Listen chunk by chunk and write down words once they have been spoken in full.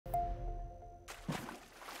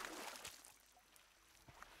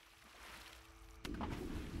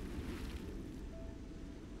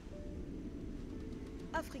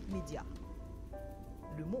Afrique Média.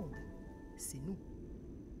 Le monde, c'est nous.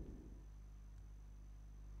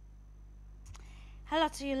 Hello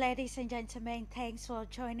to you, ladies and gentlemen. Thanks for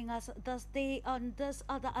joining us this day on this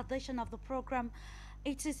other edition of the program.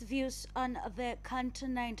 It is views on the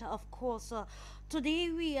continent, of course.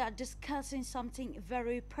 Today we are discussing something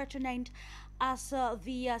very pertinent as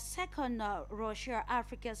the second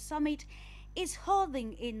Russia-Africa summit is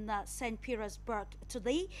holding in St. Petersburg.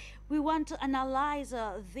 Today, we want to analyze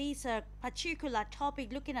this particular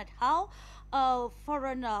topic, looking at how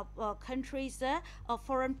foreign countries,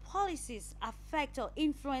 foreign policies affect or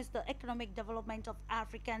influence the economic development of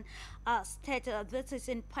African states. This is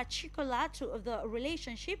in particular to the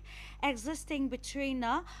relationship existing between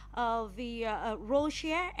the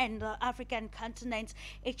Russia and the African continent.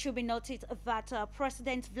 It should be noted that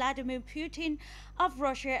President Vladimir Putin of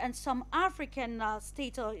Russia and some African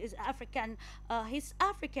states or his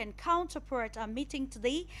African counterpart are meeting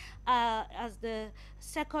today as the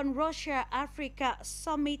second Russia-Africa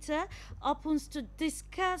summit opens to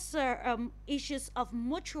discuss issues of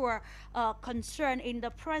mutual concern in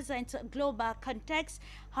the present global context.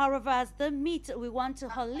 However, as the meet, we want to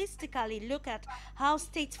holistically look at how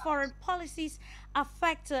state foreign policies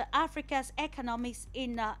affect Africa's economics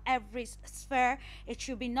in every sphere. It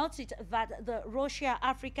should be noted that the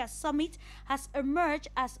Russia-Africa summit has emerged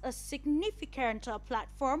as a significant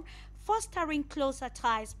platform fostering closer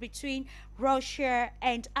ties between Russia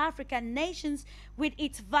and African nations. With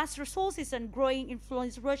its vast resources and growing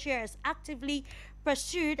influence, Russia has actively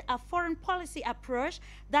pursued a foreign policy approach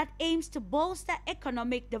that aims to bolster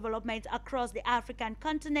economic development across the African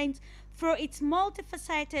continent. Through its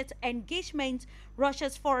multifaceted engagement,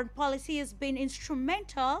 Russia's foreign policy has been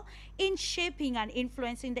instrumental in shaping and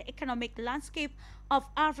influencing the economic landscape of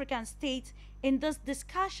African states. In this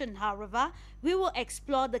discussion, however, we will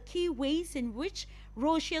explore the key ways in which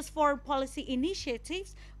Russia's foreign policy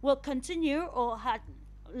initiatives will continue or had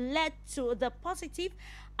led to the positive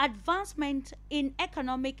advancement in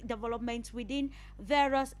economic development within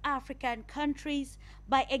various African countries.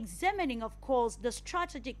 By examining, of course, the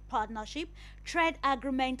strategic partnership, trade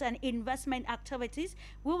agreement, and investment activities,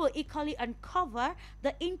 we will equally uncover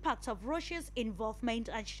the impact of Russia's involvement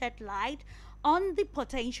and shed light on the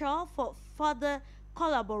potential for further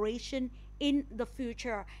collaboration in the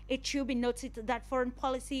future. It should be noted that foreign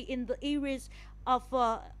policy in the areas of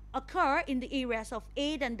occur in the areas of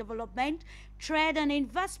aid and development, trade and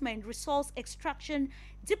investment, resource extraction,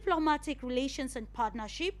 diplomatic relations and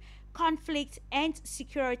partnership, conflict and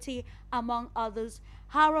security, among others.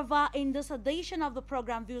 However, in this edition of the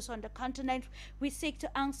program Views on the Continent, we seek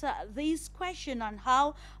to answer this question on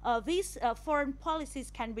how these foreign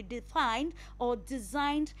policies can be defined or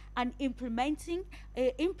designed and implemented,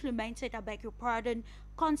 I beg your pardon,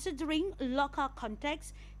 considering local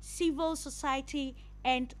context, civil society,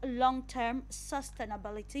 and long-term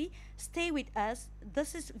sustainability. Stay with us.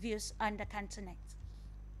 This is Views on the Continent.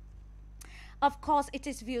 Of course, it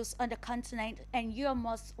is Views on the Continent, and you are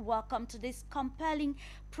most welcome to this compelling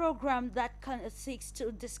program that seeks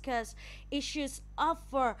to discuss issues of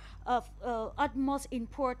utmost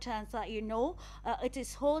importance. It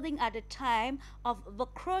is holding at the time of the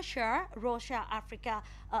Russia-Africa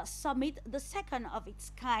Summit, the second of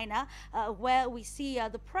its kind, where we see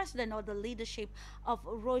the president or the leadership of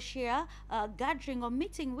Russia gathering or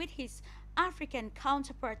meeting with his African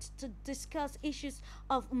counterparts to discuss issues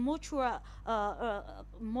of mutual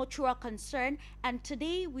concern. And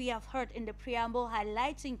today we have heard in the preamble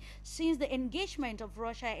highlighting, since the engagement of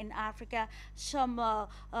Russia in Africa, some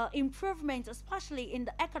improvements, especially in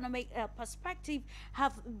the economic perspective,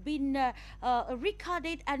 have been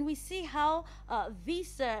recorded. And we see how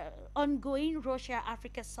this ongoing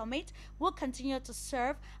Russia-Africa summit will continue to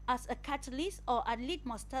serve as a catalyst or a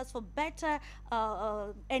litmus test for better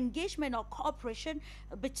engagement or cooperation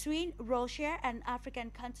between Russia and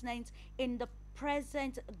African continents in the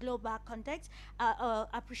present global context.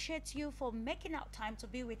 Appreciate you for making out time to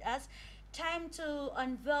be with us. Time to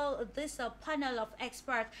unveil this panel of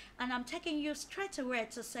experts, and I'm taking you straight away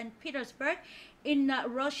to St. Petersburg in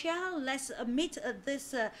Russia. Let's meet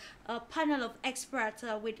this panel of experts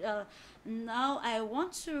now I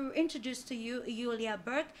want to introduce to you Yulia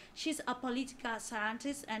Berg. She's a political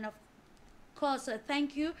scientist, and of course,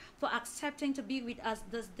 thank you for accepting to be with us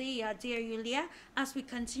this day, dear Yulia, as we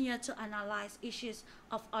continue to analyze issues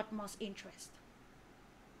of utmost interest.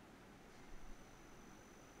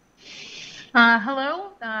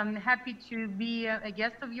 Hello, I'm happy to be a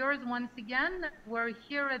guest of yours once again. We're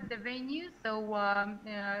here at the venue, so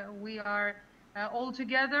we are all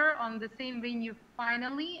together on the same venue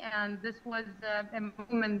finally. And this was a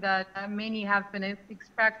moment that many have been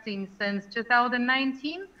expecting since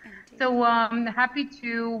 2019. Indeed. So happy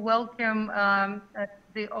to welcome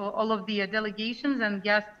all of the delegations and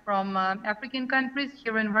guests from African countries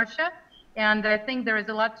here in Russia. And I think there is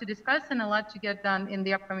a lot to discuss and a lot to get done in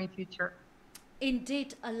the upcoming future.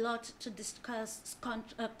 Indeed, a lot to discuss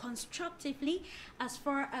constructively as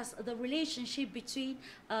far as the relationship between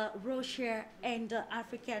Russia and the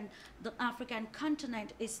African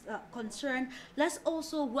continent is concerned. Let's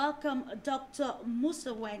also welcome Dr.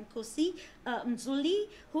 Musawen Kosi Mzuli,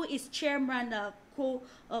 who is chairman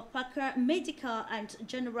Parker Medical and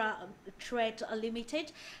General Trade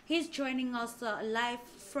Limited. He's joining us live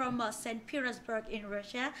from St. Petersburg in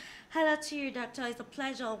Russia. Hello to you, Doctor. It's a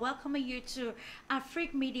pleasure welcoming you to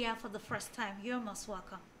Afrique Media for the first time. You're most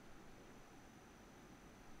welcome.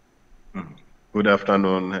 Good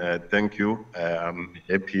afternoon. Thank you. I'm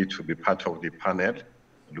happy to be part of the panel.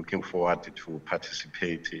 Looking forward to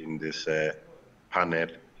participate in this panel.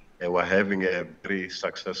 We're having a very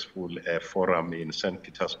successful forum in St.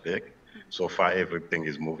 Petersburg. So far, everything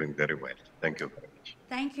is moving very well. Thank you very much.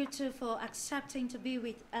 Thank you, too, for accepting to be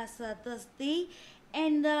with us this day.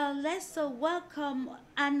 And let's welcome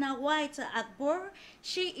Anna White Akbor.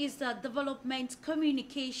 She is a development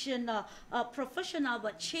communication professional,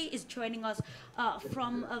 but she is joining us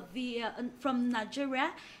from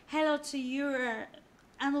Nigeria. Hello to you,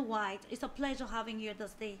 Anna White. It's a pleasure having you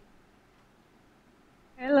this day.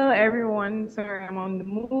 Hello, everyone. Sorry, I'm on the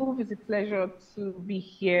move. It's a pleasure to be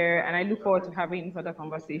here, and I look forward to having further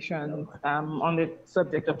conversations on the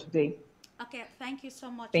subject of today. Okay, thank you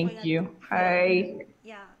so much. Thank you. Hi.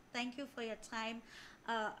 Yeah, thank you for your time,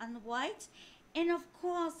 Anna White. And of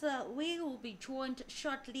course, we will be joined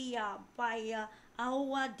shortly by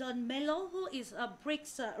Aowa Don Melo, who is a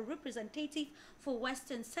BRICS representative for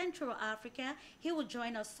Western Central Africa. He will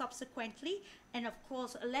join us subsequently. And of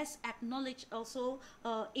course, let's acknowledge also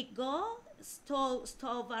Igor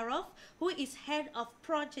Stovarov, who is head of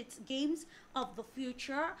Project Games of the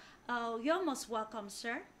Future. You're most welcome,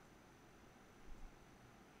 sir.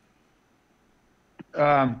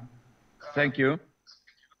 Thank you.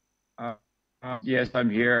 Yes, I'm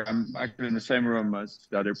here. I'm actually in the same room as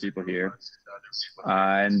the other people here.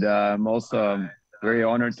 And I'm also very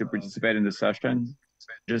honored to participate in the session.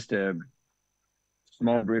 Just a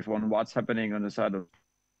small brief on what's happening on the side of,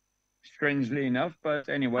 strangely enough, but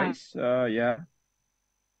anyways, yeah,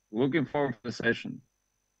 looking forward to the session.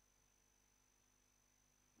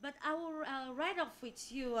 But I will right off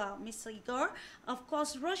with you, Mr. Igor. Of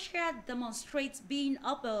course, Russia demonstrates being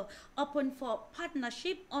open for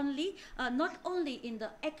partnership only, not only in the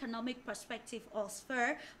economic perspective or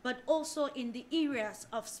sphere, but also in the areas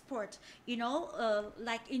of sport. You know,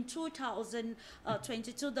 like in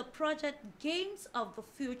 2022, the project Games of the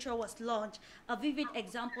Future was launched. A vivid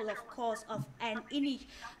example, of course, of an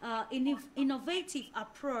innovative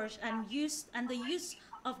approach and the use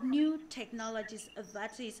of new technologies.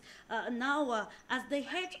 That is now as the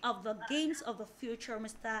head of the Games of the Future,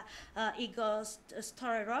 Mr. Igor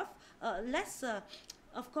Storerov. Let's,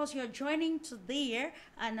 of course, you're joining today,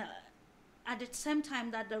 and at the same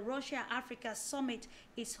time that the Russia-Africa Summit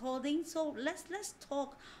is holding. So let's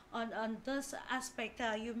talk on this aspect.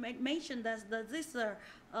 You mentioned that this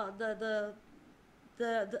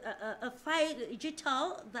the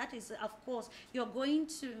digital, that is, of course, you're going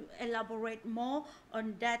to elaborate more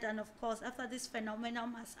on that. And of course, after this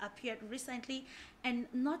phenomenon has appeared recently, and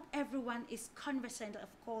not everyone is conversant, of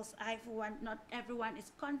course, not everyone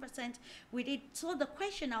is conversant with it. So the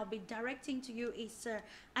question I'll be directing to you is,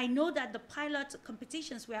 I know that the pilot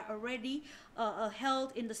competitions were already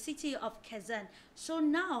held in the city of Kazan. So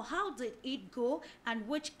now, how did it go, and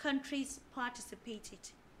which countries participated?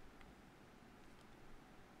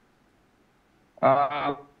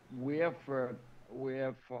 We have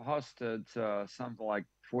hosted something like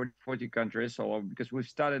 40 countries, so because we've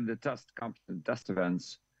started the test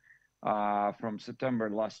events from September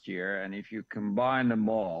last year, and if you combine them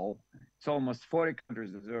all, it's almost 40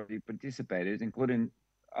 countries that already participated, including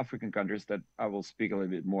African countries that I will speak a little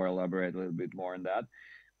bit more, elaborate a little bit more on that.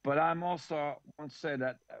 But I'm also want to say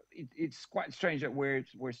that it's quite strange that we're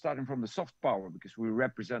starting from the soft power, because we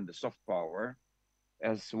represent the soft power,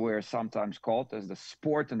 as we're sometimes called, as the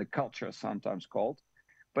sport and the culture are sometimes called.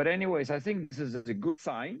 But anyways, I think this is a good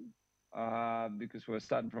sign because we're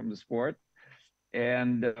starting from the sport.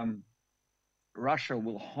 And Russia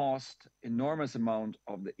will host enormous amount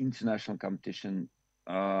of the international competition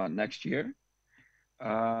next year.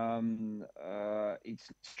 It's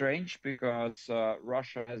strange because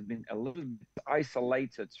Russia has been a little bit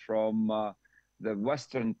isolated from the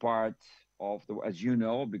western part of the, as you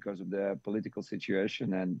know, because of the political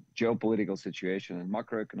situation and geopolitical situation and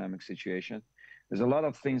macroeconomic situation, there's a lot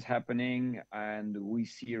of things happening, and we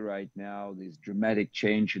see right now this dramatic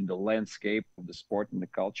change in the landscape of the sport and the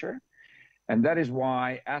culture. And that is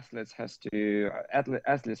why athletes have to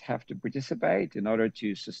participate in order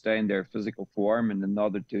to sustain their physical form and in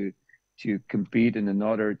order to compete and in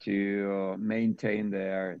order to maintain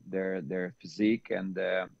their physique and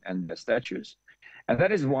their statues. And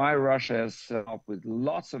that is why Russia has come up with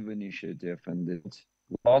lots of initiative and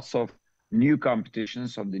lots of new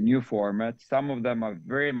competitions of the new format. Some of them are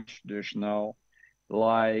very much traditional.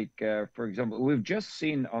 Like, for example, we've just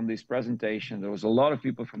seen on this presentation, there was a lot of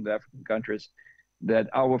people from the African countries that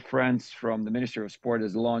our friends from the Ministry of Sport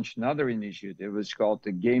has launched another initiative. It's called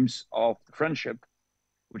the Games of Friendship,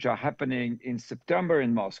 which are happening in September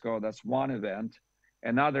in Moscow. That's one event.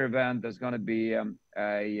 Another event, there's going to be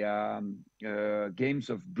Games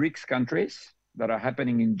of BRICS countries that are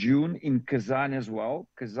happening in June in Kazan as well.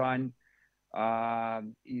 Kazan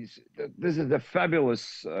this is a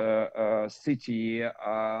fabulous city,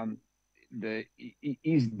 the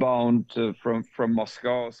eastbound from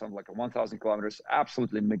Moscow, something like 1,000 kilometers,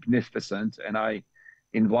 absolutely magnificent. And I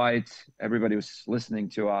invite everybody who's listening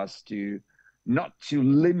to us to not to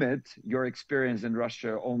limit your experience in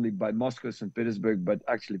Russia only by Moscow, St. Petersburg, but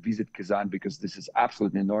actually visit Kazan, because this is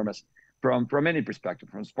absolutely enormous from any perspective,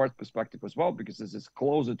 from sports perspective as well, because this is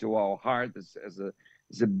closer to our heart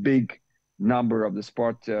as a big number of the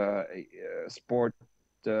sport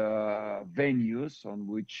venues on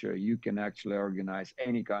which you can actually organize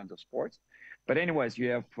any kind of sports. But anyways, you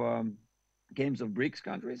have games of BRICS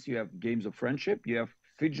countries, you have games of friendship, you have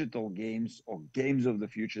digital games or games of the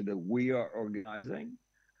future that we are organizing.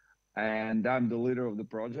 And I'm the leader of the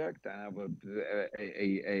project. I have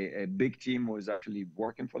a big team who is actually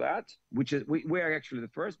working for that, which is, we are actually the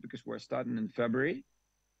first because we're starting in February.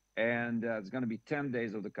 And it's going to be 10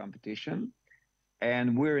 days of the competition.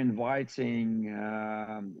 And we're inviting,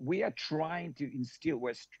 we are trying to instill,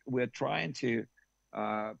 we're trying to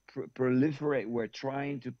proliferate, we're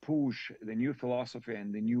trying to push the new philosophy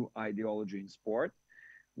and the new ideology in sport.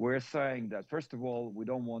 We're saying that, first of all, we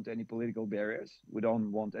don't want any political barriers. We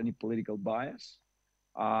don't want any political bias.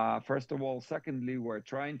 First of all. Secondly, we're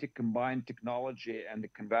trying to combine technology and the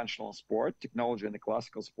conventional sport, technology and the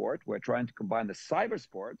classical sport. We're trying to combine the cyber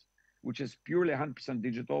sport, which is purely 100%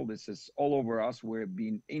 digital. This is all over us. We're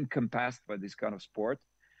being encompassed by this kind of sport.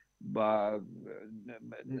 But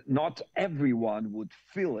not everyone would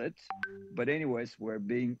feel it. But anyways, we're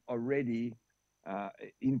being already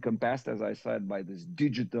encompassed, as I said, by this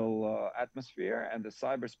digital atmosphere. And the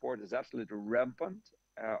cyber sport is absolutely rampant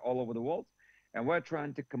all over the world. And we're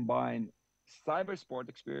trying to combine cyber sport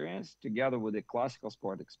experience together with the classical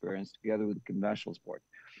sport experience, together with the conventional sport.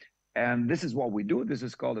 And this is what we do. This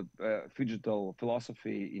is called a digital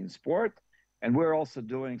philosophy in sport. And we're also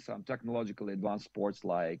doing some technologically advanced sports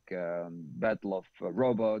like battle of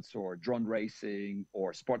robots or drone racing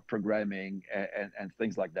or sport programming and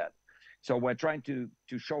things like that. So we're trying to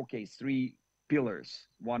showcase three pillars.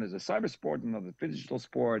 One is a cyber sport, another digital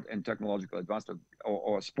sport, and technological advanced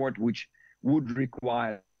or sport which would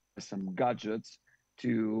require some gadgets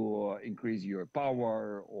to increase your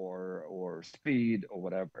power or speed or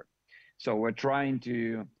whatever. So we're trying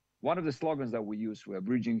to, one of the slogans that we use, we're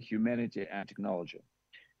bridging humanity and technology.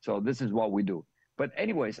 So this is what we do. But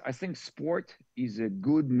anyways, I think sport is a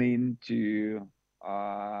good mean to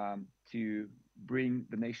bring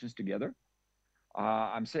the nations together.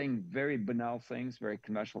 I'm saying very banal things, very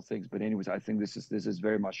conventional things, but anyways, I think this is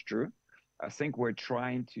very much true. I think we're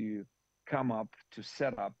trying to come up to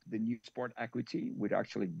set up the new sport equity, which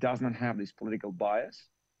actually does not have this political bias,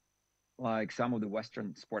 like some of the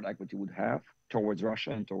Western sport equity would have towards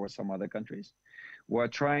Russia and towards some other countries. We're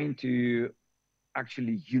trying to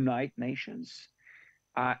actually unite nations,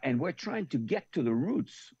 and we're trying to get to the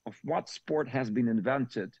roots of what sport has been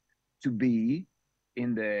invented to be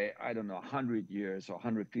in the, I don't know, 100 years or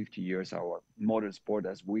 150 years. Our modern sport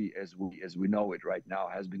as we know it right now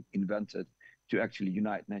has been invented to actually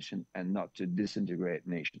unite nations and not to disintegrate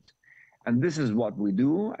nations. And this is what we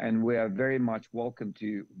do, and we are very much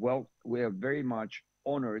we are very much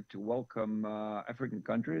honored to welcome African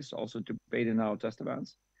countries also to participate in our test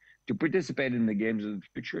events, to participate in the games of the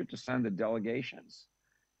future, to send the delegations.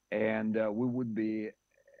 And we would be,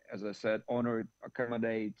 as I said, honored to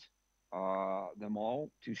accommodate them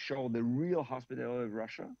all, to show the real hospitality of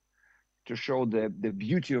Russia, to show the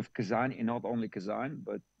beauty of Kazan, in not only Kazan,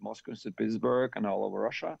 but Moscow, St. Petersburg, and all over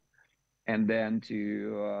Russia. and then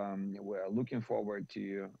we're looking forward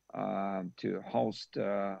to host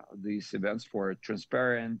these events for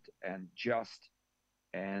transparent and just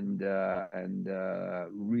and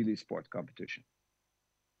really sport competition.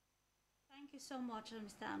 Thank you so much,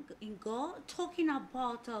 Mr. Ingo. Talking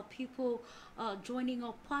about people joining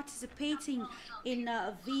or participating in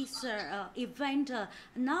this event,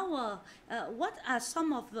 now what are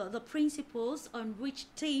some of the principles on which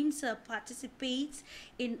teams participate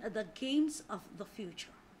in the games of the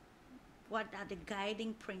future? What are the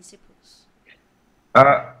guiding principles?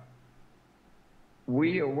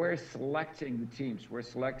 We're selecting the teams. We're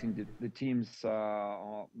selecting the teams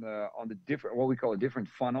on the different, what we call different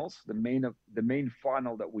funnels. The main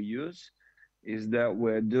funnel that we use is that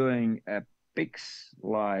we're doing picks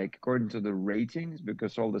like according to the ratings,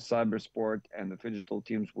 because all the cyber sport and the digital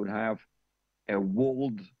teams would have a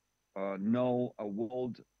world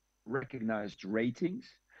recognized ratings,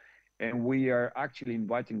 and we are actually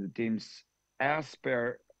inviting the teams as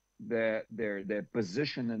per their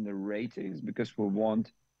position in the ratings, because we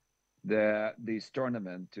want this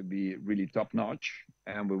tournament to be really top notch,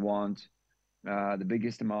 and we want the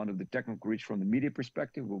biggest amount of the technical reach from the media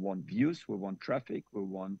perspective. We want views, we want traffic, we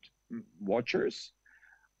want watchers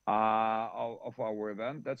of our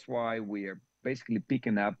event. That's why we are basically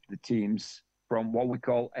picking up the teams from what we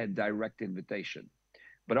call a direct invitation.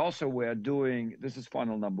 But also we're doing, this is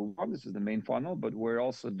funnel number one, this is the main funnel, but we're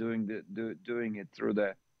also doing it through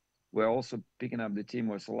we're also picking up the team,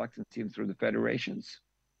 we're selecting the team through the federations,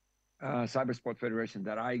 cyber sport federations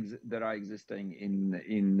that are existing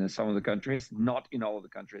in some of the countries. Not in all of the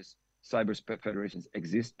countries cyber sport federations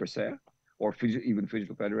exist per se, or even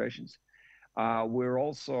physical federations. We're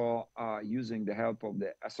also using the help of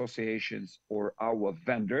the associations or our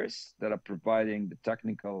vendors that are providing the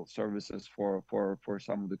technical services for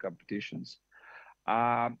some of the competitions.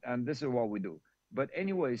 And this is what we do. But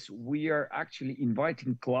anyways, we are actually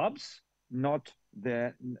inviting clubs, not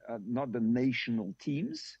the national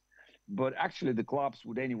teams, but actually the clubs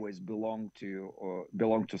would anyways belong to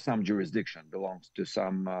some jurisdiction, belongs to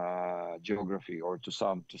some geography or to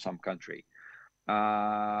some country.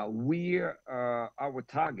 Our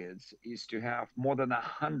targets is to have more than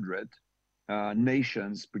 100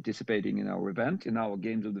 nations participating in our event, in our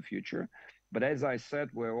Games of the Future. But as I said,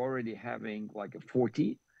 we're already having like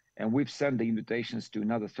 40, and we've sent the invitations to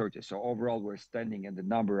another 30. So overall, we're standing at the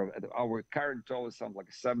number of our current total is something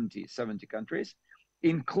like 70 countries,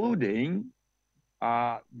 including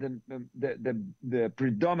the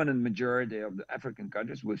predominant majority of the African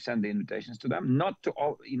countries. We've sent the invitations to them, not to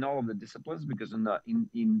all in all of the disciplines, because not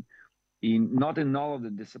in all of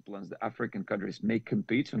the disciplines the African countries may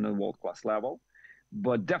compete on a world-class level,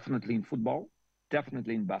 but definitely in football,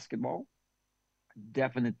 definitely in basketball,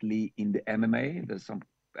 definitely in the MMA. There's some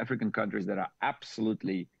African countries that are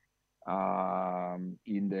absolutely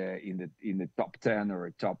in the top 10 or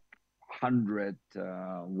top 100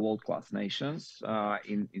 world-class nations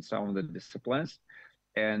in some of the disciplines.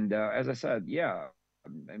 And as I said, yeah,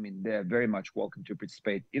 I mean, they're very much welcome to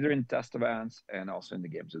participate either in test events and also in the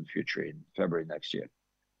Games of the Future in February next year.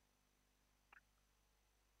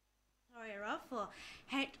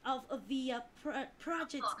 Head of the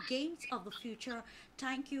project Games of the Future,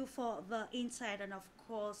 thank you for the insight, and of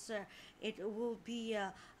course it will be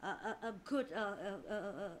a good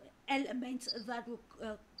element that will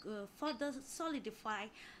further solidify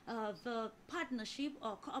the partnership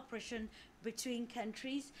or cooperation between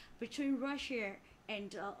countries, between Russia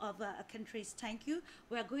and other countries. Thank you.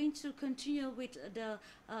 We are going to continue with the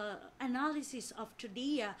analysis of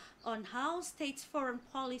today on how states' foreign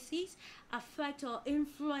policies affect or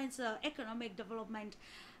influence economic development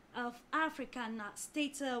of African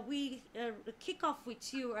states. We kick off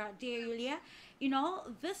with you, dear Yulia. You know,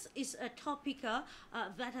 this is a topic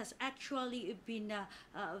that has actually been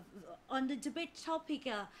on the debate topic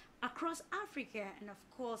across Africa, and of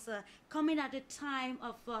course coming at a time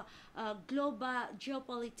of global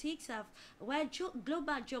geopolitics, where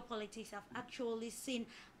global geopolitics have actually seen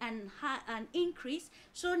an increase.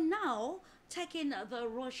 So now, taking the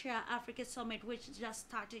Russia-Africa summit, which just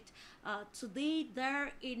started today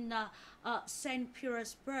there in St.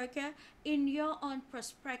 Petersburg, in your own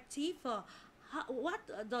perspective, what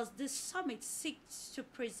does this summit seek to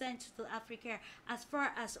present to Africa as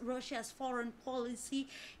far as Russia's foreign policy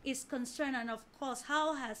is concerned? And of course,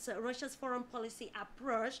 how has Russia's foreign policy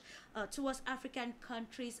approach towards African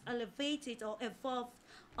countries elevated or evolved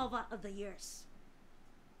over the years?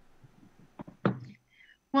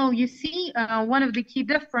 Well, you see, one of the key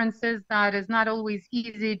differences that is not always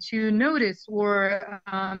easy to notice or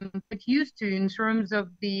get used to in terms of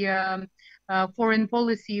the foreign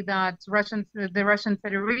policy that the Russian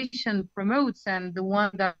Federation promotes and the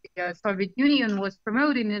one that the Soviet Union was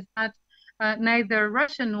promoting is that neither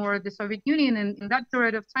Russia nor the Soviet Union in that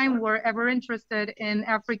period of time were ever interested in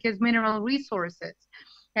Africa's mineral resources.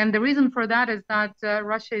 And the reason for that is that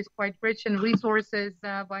Russia is quite rich in resources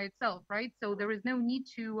by itself, right? So there is no need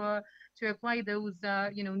to apply those,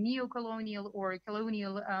 neo-colonial or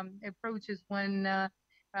colonial approaches when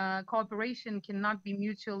cooperation cannot be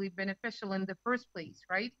mutually beneficial in the first place,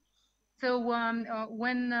 right? So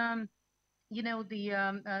when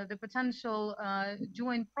the potential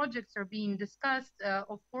joint projects are being discussed,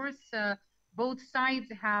 of course, both sides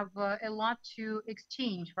have a lot to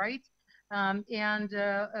exchange, right? And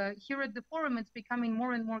here at the forum, it's becoming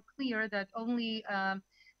more and more clear that only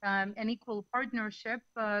an equal partnership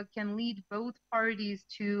can lead both parties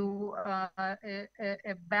to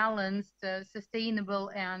a balanced, sustainable,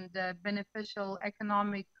 and beneficial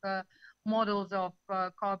economic models of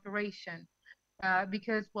cooperation.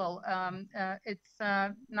 Because, well, it's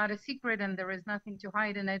not a secret and there is nothing to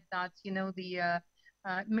hide in it that,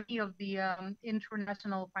 many of the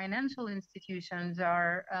international financial institutions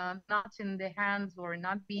are not in the hands or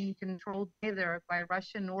not being controlled either by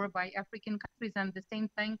Russian or by African countries. And the same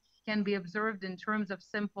thing can be observed in terms of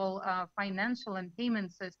simple financial and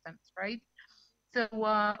payment systems, right? So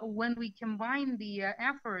when we combine the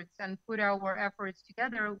efforts and put our efforts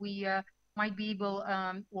together, we might be able,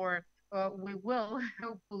 or we will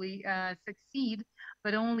hopefully succeed,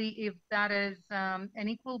 but only if that is an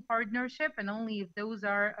equal partnership and only if those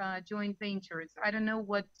are joint ventures. I don't know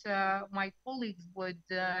what my colleagues would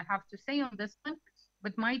have to say on this one,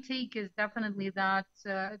 but my take is definitely that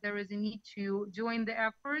there is a need to join the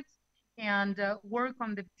efforts and work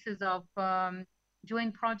on the basis of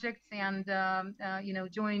joint projects and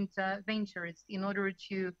joint ventures in order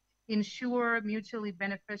to ensure mutually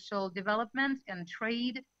beneficial development and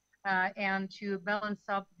trade and to balance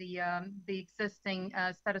up the existing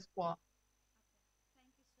status quo.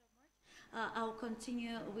 I'll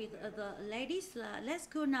continue with the ladies. Let's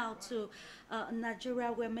go now to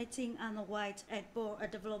Nigeria. We're meeting Anna White, Egbo, a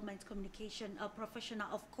development communication professional.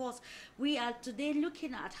 Of course, we are today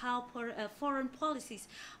looking at how foreign policies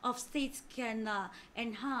of states can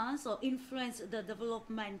enhance or influence the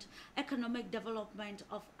development, economic development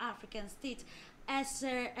of African states. As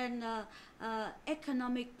an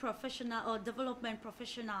economic professional or development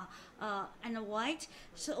professional, Anna White,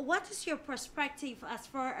 so what is your perspective as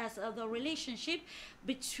far as the relationship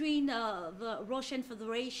between the Russian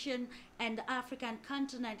Federation and the African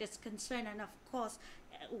continent is concerned, and of course,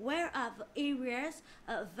 where are the areas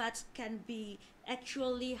that can be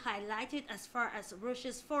actually highlighted as far as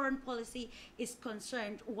Russia's foreign policy is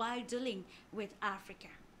concerned while dealing with Africa?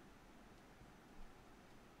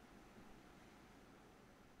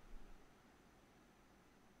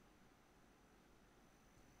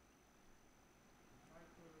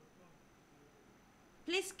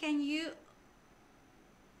 Please, can you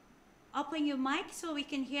open your mic so we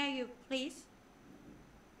can hear you, please?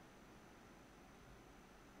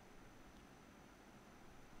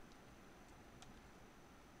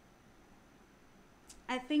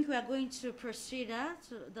 I think we are going to proceed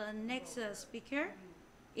to the next speaker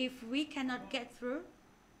if we cannot get through.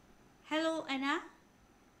 Hello, Anna.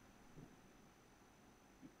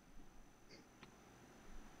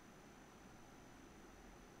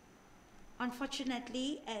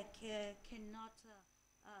 Unfortunately, I cannot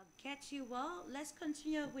get you well. Let's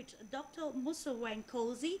continue with Dr. Musa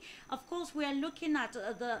Wankosi. Of course, we are looking at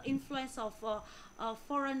the influence of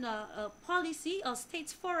foreign policy or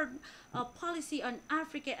states' foreign policy on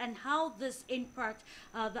Africa and how this impact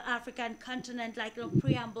the African continent. Like the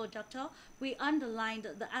preamble, Doctor, we underlined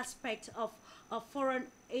the aspect of foreign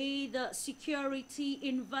aid, security,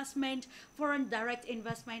 investment, foreign direct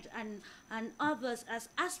investment, and others as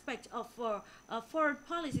aspect of foreign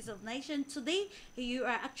policies of nations. Today, you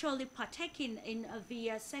are actually partaking in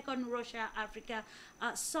the second Russia-Africa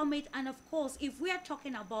summit. And of course, if we are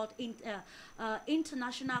talking about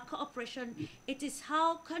international cooperation, it is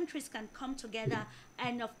how countries can come together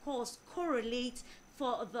and of course correlate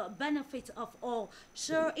for the benefit of all.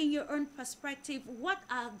 So in your own perspective, what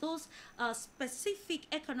are those specific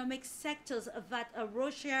economic sectors that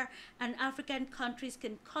Russia and African countries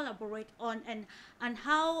can collaborate on, and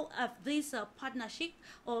how this partnership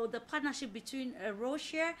or the partnership between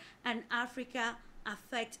Russia and Africa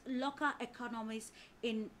affect local economies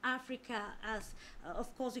in Africa as,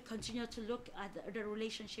 of course, we continue to look at the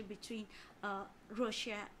relationship between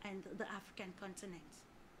Russia and the African continent?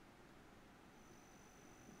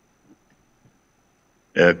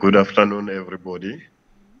 Good afternoon, everybody.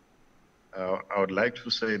 I would like to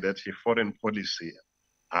say that foreign policy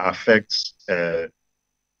affects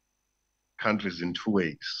countries in two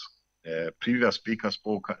ways. Previous speaker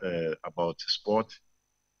spoke about sport,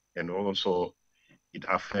 and also it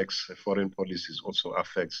affects foreign policies, also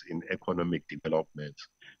affects in economic development.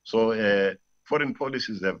 So foreign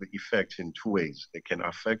policies have effect in two ways. They can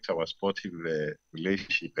affect our sportive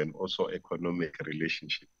relationship and also economic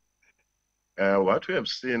relationship. What we have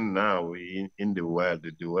seen now in the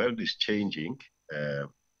world is changing,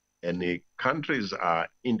 and the countries are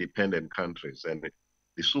independent countries, and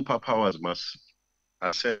the superpowers must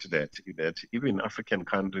accept that even African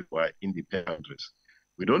countries were independent countries.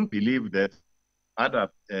 We don't believe that other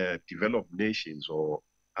developed nations or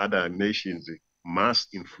other nations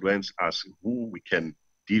must influence us who we can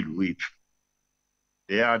deal with.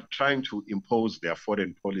 They are trying to impose their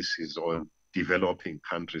foreign policies on developing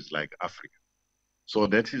countries like Africa. So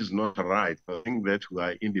that is not right. I think that we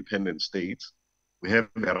are independent states. We have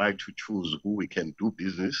the right to choose who we can do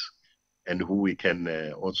business and who we can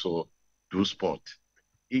also do sport.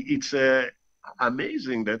 It's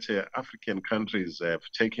amazing that African countries have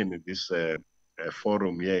taken this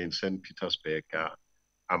forum here in St. Petersburg.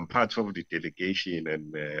 I'm part of the delegation,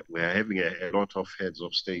 and we're having a lot of heads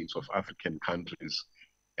of states of African countries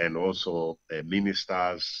and also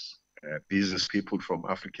ministers, business people from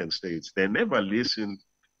African states. They never listen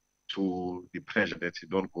to the pressure that you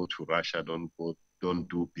don't go to Russia, don't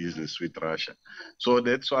do business with Russia. So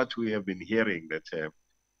that's what we have been hearing, that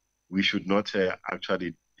we should not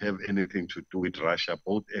actually have anything to do with Russia,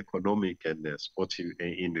 both economic and sporting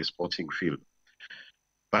in the sporting field.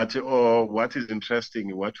 But what is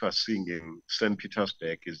interesting, what we are seeing in St.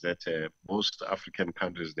 Petersburg is that most African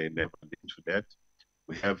countries, they never into that.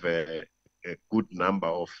 We have a good number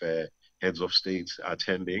of heads of states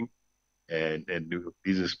attending and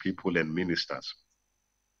business people and ministers.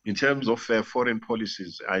 In terms of foreign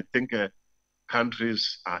policies, I think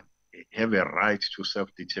countries have a right to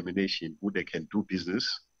self-determination, who they can do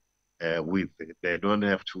business with. They don't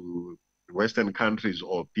have to, Western countries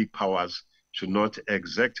or big powers should not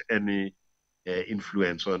exert any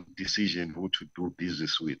influence on decision who to do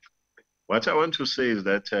business with. What I want to say is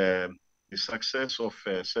that the success of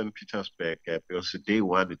St. Petersburg, because day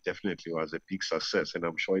one, it definitely was a big success, and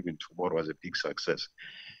I'm sure even tomorrow was a big success.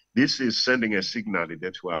 This is sending a signal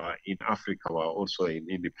that we are in Africa, we are also an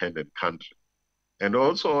independent country. And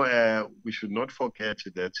also, we should not forget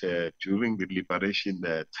that during the liberation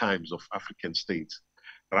times of African states,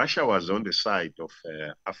 Russia was on the side of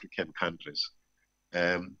African countries.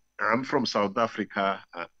 I'm from South Africa.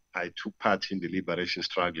 I took part in the liberation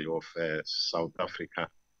struggle of South Africa.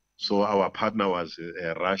 So our partner was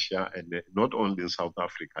Russia, and not only in South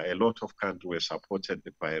Africa, a lot of countries were supported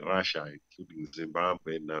by Russia, including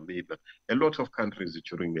Zimbabwe, Namibia, a lot of countries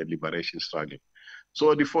during the liberation struggle.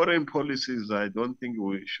 So the foreign policies, I don't think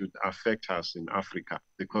we should affect us in Africa,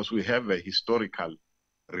 because we have a historical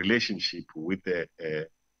relationship with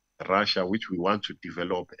Russia, which we want to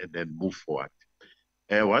develop and then move forward.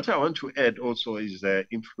 What I want to add also is the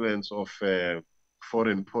influence of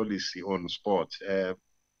foreign policy on sport.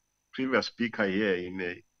 Previous speaker here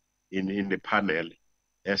in the panel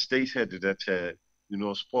stated that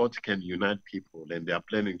sport can unite people, and they are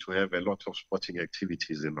planning to have a lot of sporting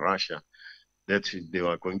activities in Russia, that they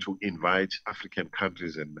are going to invite African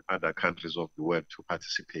countries and other countries of the world to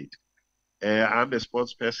participate. I'm a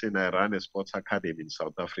sports person. I run a sports academy in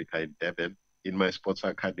South Africa, in Durban. In my sports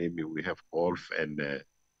academy, we have golf and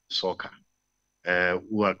soccer.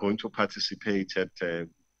 We are going to participate at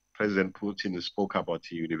President Putin spoke about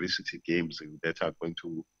the university games that are going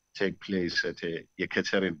to take place at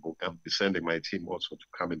Yekaterinburg. I'm sending my team also to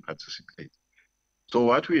come and participate. So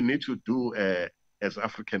what we need to do as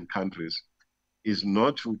African countries is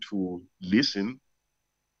not to listen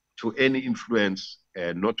to any influence,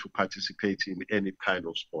 not to participate in any kind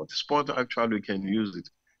of sport. Sport, actually, we can use it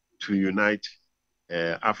to unite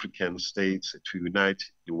African states, to unite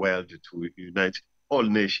the world, to unite all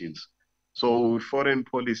nations. So foreign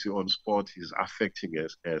policy on sport is affecting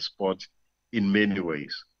us, sport in many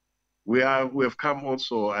ways. We have come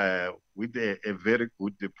also with a very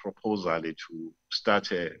good proposal to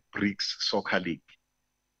start a BRICS soccer league,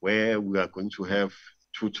 where we are going to have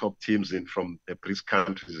two top teams from the BRICS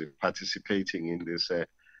countries participating in this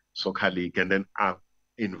soccer league, and then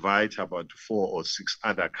invite about 4 or 6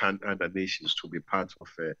 other nations to be part of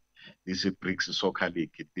this BRICS soccer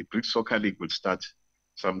league. The BRICS soccer league will start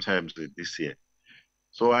sometimes this year.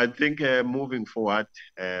 So I think moving forward,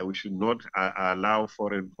 we should not allow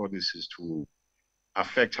foreign policies to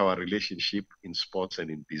affect our relationship in sports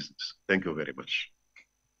and in business. Thank you very much.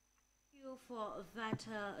 Thank you for that,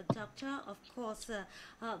 Doctor. Of course,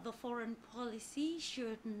 the foreign policy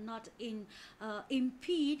should not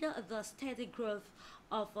impede the steady growth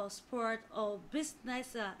of sport or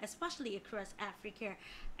business, especially across Africa.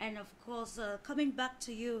 And of course, coming back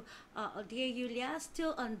to you, dear Yulia,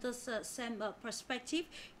 still on this same perspective,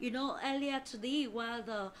 you know, earlier today, while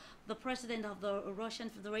the president of the Russian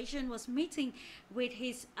Federation was meeting with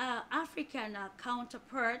his African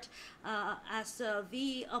counterpart as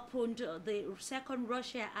we opened the second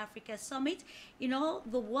Russia-Africa summit, you know,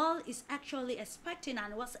 the world is actually expecting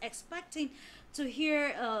and was expecting to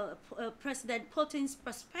hear President Putin's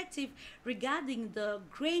perspective regarding the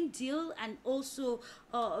grain deal and also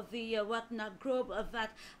the Wagner Group,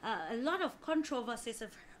 that a lot of controversies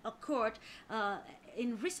have occurred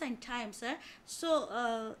in recent times.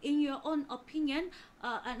 So, in your own opinion,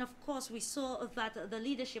 and of course, we saw that the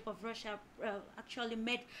leadership of Russia actually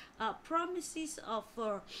made promises of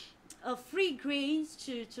free grains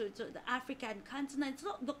to the African continent.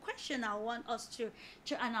 So the question I want us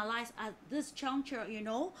to analyze at this juncture, you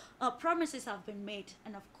know, promises have been made,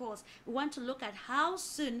 and of course we want to look at how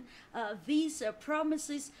soon these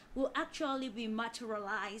promises will actually be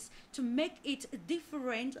materialized to make it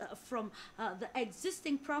different from the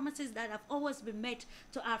existing promises that have always been made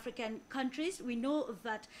to African countries. We know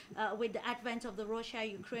that with the advent of the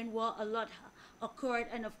Russia-Ukraine war, a lot occurred,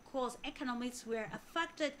 and of course economics were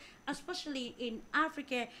affected, especially in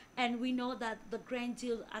Africa, and we know that the grain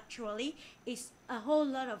deal actually is a whole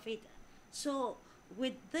lot of it. So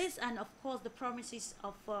with this, and of course the promises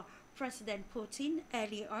of President Putin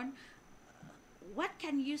early on, what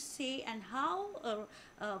can you say, and how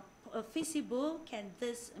feasible can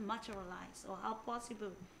this materialize, or how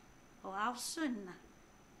possible, or how soon?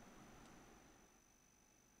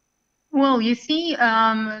 Well, you see,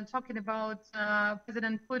 talking about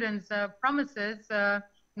President Putin's promises,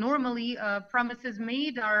 normally promises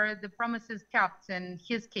made are the promises kept in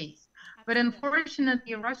his case. But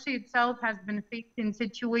unfortunately, Russia itself has been faced in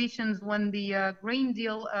situations when the grain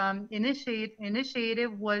deal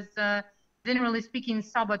initiative was, generally speaking,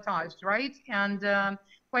 sabotaged, right? And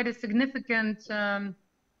quite a significant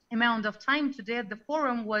amount of time today at the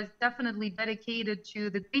forum was definitely dedicated to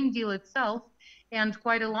the Green Deal itself, and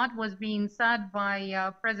quite a lot was being said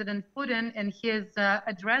by President Putin in his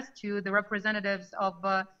address to the representatives of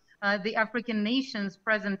the African nations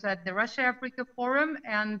present at the Russia-Africa Forum,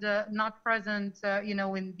 and not present, you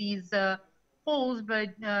know, in these polls, but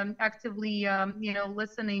actively, you know,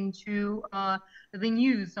 listening to the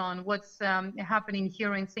news on what's happening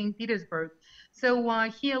here in St. Petersburg. So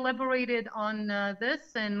he elaborated on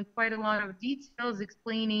this in quite a lot of details,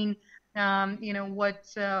 explaining you know, what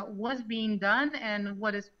was being done and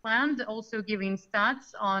what is planned, also giving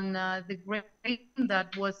stats on the grain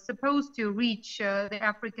that was supposed to reach the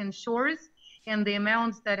African shores and the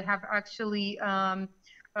amounts that have actually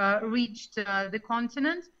reached the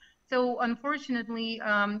continent. So unfortunately,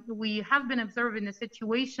 we have been observing a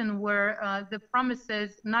situation where the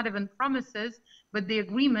promises, not even promises, but the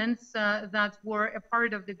agreements that were a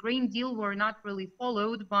part of the grain deal were not really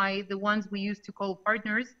followed by the ones we used to call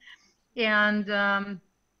partners. And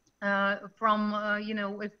from you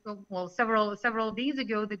know, well, several days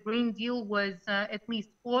ago, the grain deal was at least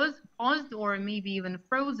paused or maybe even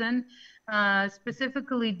frozen,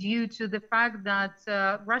 specifically due to the fact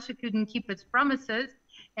that Russia couldn't keep its promises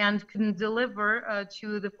and couldn't deliver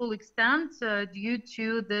to the full extent due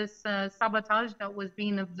to this sabotage that was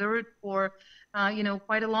being observed for you know,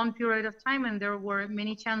 quite a long period of time, and there were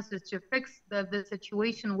many chances to fix the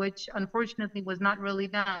situation, which unfortunately was not really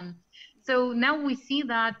done. So now we see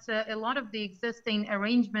that a lot of the existing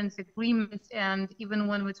arrangements, agreements, and even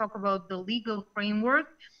when we talk about the legal framework,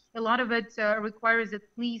 a lot of it requires at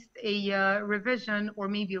least a revision, or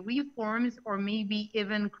maybe reforms, or maybe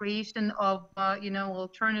even creation of you know,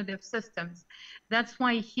 alternative systems. That's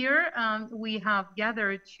why here we have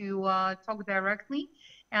gathered to talk directly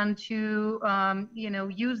and to you know,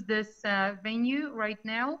 use this venue right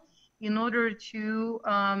now in order to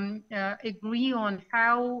agree on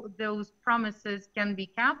how those promises can be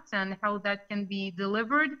kept and how that can be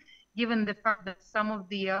delivered, given the fact that some of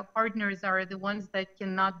the partners are the ones that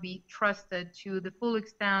cannot be trusted to the full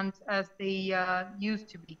extent as they used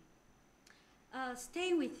to be.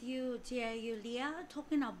 Staying with you, dear Yulia,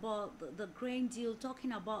 talking about the grain deal,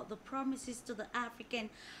 talking about the promises to the African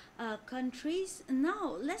countries.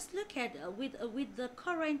 Now, let's look at with the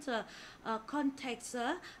current context.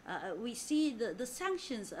 We see the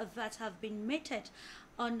sanctions that have been meted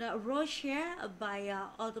on Russia by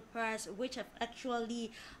other parts, which have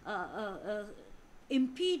actually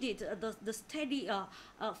impeded the steady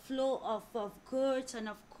flow of goods, and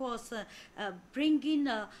of course bringing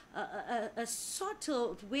a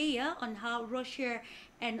subtle way on how Russia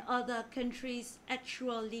and other countries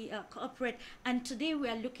actually cooperate. And today we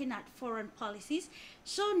are looking at foreign policies.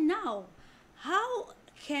 So now, how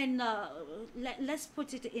can let's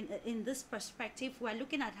put it in this perspective? We're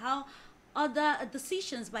looking at how other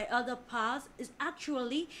decisions by other powers is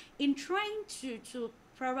actually in trying to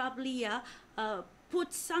probably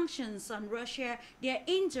put sanctions on Russia. They're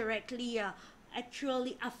indirectly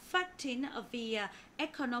actually affecting the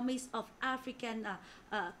economies of African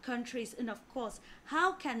countries. And of course,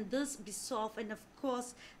 how can this be solved? And of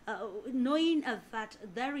course, knowing that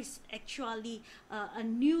there is actually a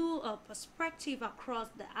new perspective across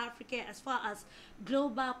the Africa as far as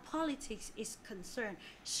global politics is concerned.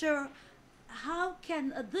 So how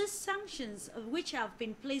can these sanctions, which have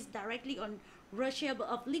been placed directly on Russia but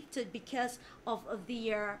uplifted because of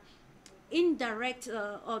their indirect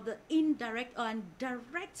or the indirect and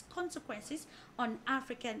direct consequences on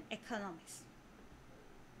African economies?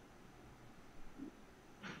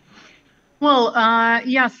 Well,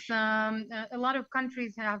 yes, a lot of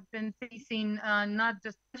countries have been facing not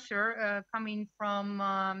just pressure coming from,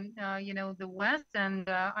 the West, and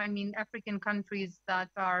I mean African countries that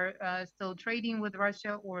are still trading with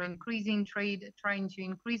Russia or increasing trade, trying to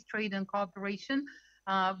increase trade and cooperation,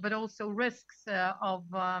 but also risks of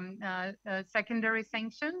secondary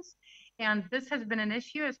sanctions. And this has been an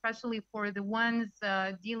issue, especially for the ones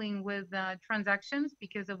dealing with transactions,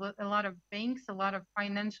 because of a lot of banks, a lot of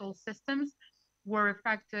financial systems were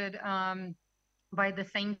affected by the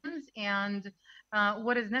sanctions. And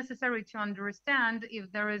what is necessary to understand,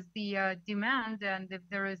 if there is the demand and if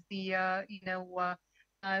there is the,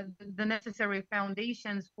 the necessary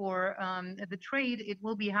foundations for the trade, it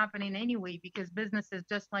will be happening anyway, because business is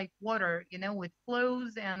just like water, it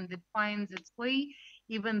flows and it finds its way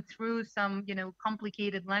even through some,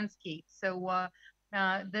 complicated landscape. So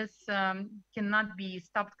this cannot be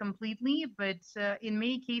stopped completely, but in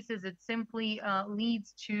many cases, it simply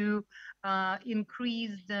leads to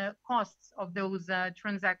increased costs of those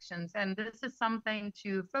transactions. And this is something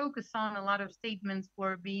to focus on. A lot of statements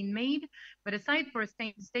were being made, but aside for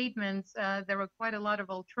statements, there are quite a lot of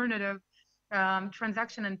alternative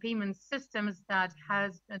transaction and payment systems that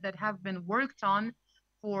have been worked on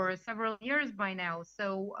for several years by now.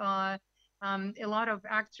 So a lot of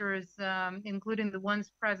actors, including the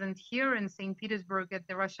ones present here in St. Petersburg at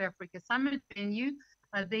the Russia-Africa Summit venue,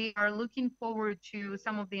 they are looking forward to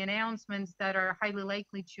some of the announcements that are highly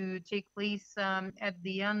likely to take place at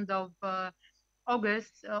the end of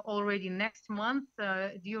August, already next month,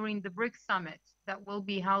 during the BRICS Summit that will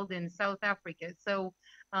be held in South Africa. So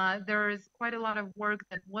there is quite a lot of work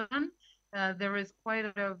that was done. There is quite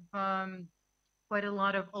a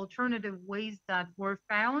lot of alternative ways that were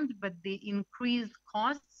found, but the increased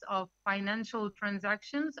costs of financial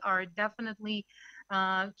transactions are definitely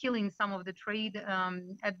killing some of the trade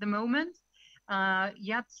at the moment.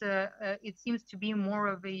 Yet it seems to be more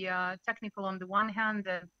of a technical on the one hand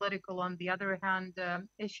and political on the other hand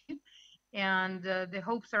issue. And the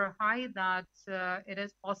hopes are high that it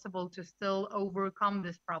is possible to still overcome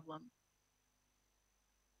this problem.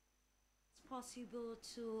 Possible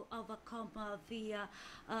to overcome the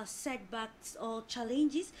setbacks or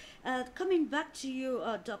challenges. Coming back to you,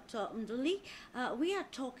 Dr. Nduli, we are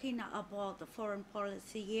talking about the foreign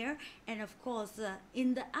policy here, and of course,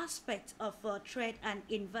 in the aspect of trade and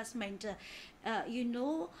investment,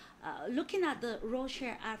 looking at the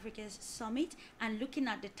Russia-Africa Summit and looking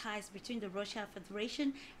at the ties between the Russia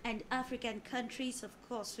Federation and African countries, of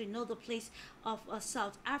course, we know the place of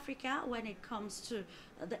South Africa when it comes to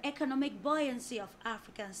the economic buoyancy of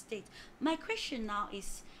African states. My question now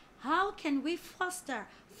is, how can we foster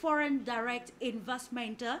foreign direct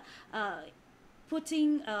investment,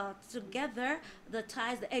 putting together the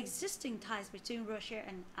ties, the existing ties between Russia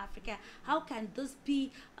and Africa? How can this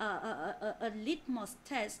be a litmus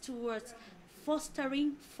test towards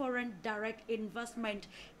fostering foreign direct investment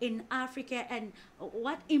in Africa, and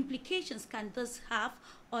what implications can this have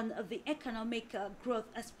on the economic growth,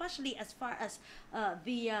 especially as far as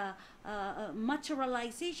the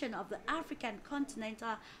materialization of the African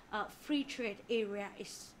continental free trade area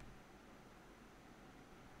is?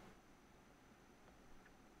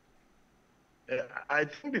 I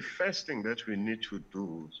think the first thing that we need to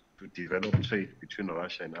do to develop trade between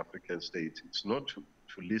Russia and African states is not to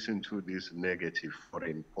listen to these negative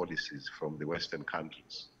foreign policies from the Western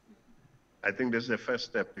countries. I think that's the first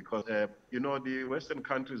step, because, the Western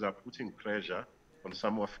countries are putting pressure on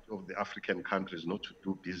some of the African countries not to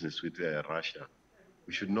do business with Russia,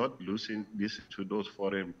 We should not listen to those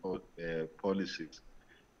foreign policies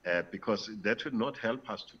because that will not help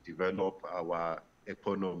us to develop our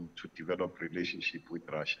economy, to develop relationship with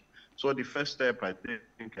Russia. So the first step, I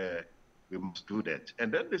think, we must do that.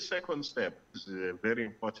 And then the second step is very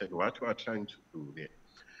important, what we are trying to do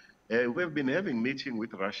here. We've been having meetings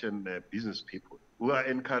with Russian business people who are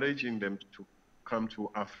encouraging them to come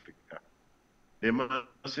to Africa. They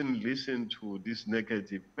mustn't listen to this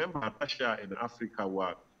negative. Remember, Russia and Africa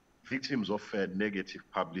were victims of negative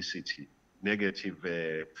publicity, negative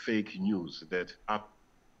fake news that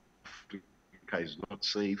Africa is not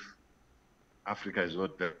safe, Africa is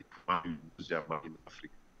not very in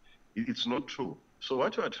Africa. It's not true. So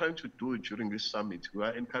what we are trying to do during this summit, we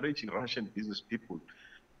are encouraging Russian business people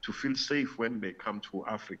to feel safe when they come to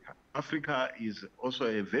Africa. Africa is also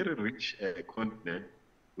a very rich continent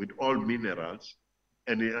with all minerals,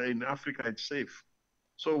 and in Africa it's safe.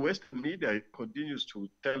 So Western media continues to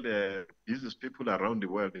tell business people around the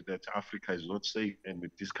world that Africa is not safe and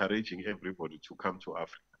discouraging everybody to come to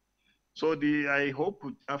Africa. So I hope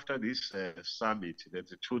after this summit that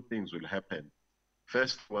the two things will happen.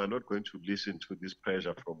 First, we are not going to listen to this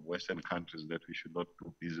pressure from Western countries that we should not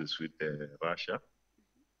do business with Russia.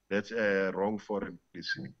 That's a wrong foreign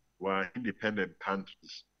policy. We are independent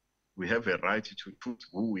countries. We have a right to choose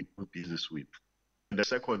who we do business with. And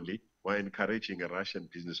secondly, we're encouraging Russian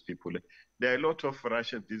business people. There are a lot of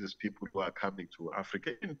Russian business people who are coming to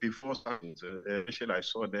Africa, even before sanctions. Actually, I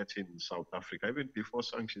saw that in South Africa. Even before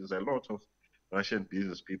sanctions, a lot of Russian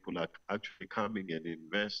business people are actually coming and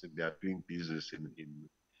investing. They are doing business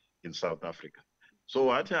in South Africa. So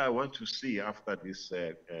what I want to see after this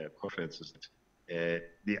conference is that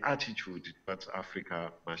the attitude towards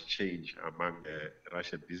Africa must change among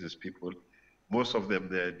Russian business people. Most of them,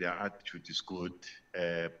 their attitude is good,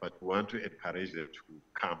 but we want to encourage them to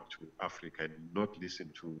come to Africa and not listen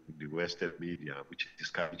to the Western media, which is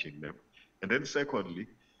discouraging them. And then secondly,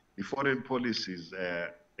 the foreign policies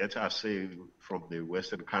that are saying from the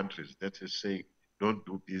Western countries, that is saying, don't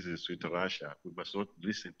do business with Russia. We must not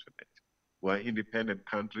listen to that. We are independent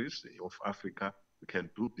countries of Africa. We can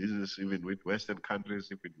do business even with Western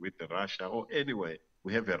countries, even with Russia or anywhere.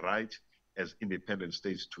 We have a right as independent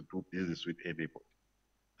states to do business with anybody.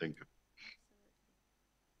 Thank you.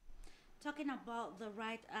 Talking about the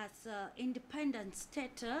right as independent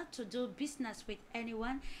state to do business with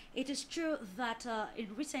anyone, it is true that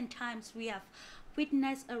in recent times we have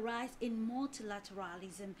witnessed a rise in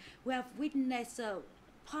multilateralism. We have witnessed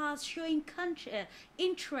powers showing country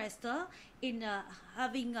interest in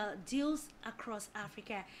having deals across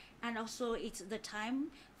Africa, and also it's the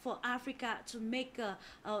time for Africa to make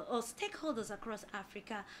or stakeholders across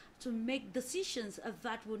Africa to make decisions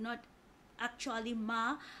that will not actually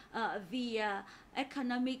mar the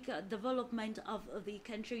economic development of the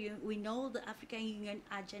country. We know the African Union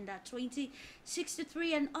Agenda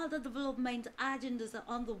 2063 and other development agendas are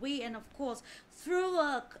on the way, and of course through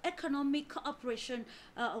economic cooperation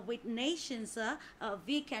with nations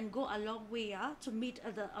we can go a long way to meet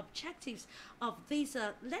the objectives of this.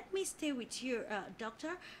 Let me stay with you,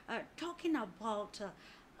 Doctor, talking about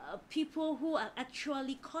people who are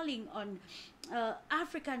actually calling on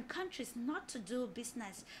African countries not to do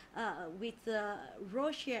business with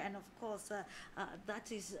Russia, and of course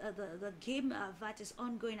that is the game that is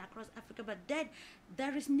ongoing across Africa. But then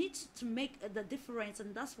there is need to make the difference,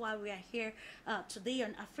 and that's why we are here today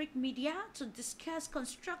on Afrique Media to discuss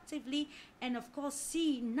constructively and of course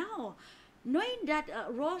see now, knowing that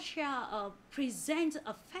Russia presents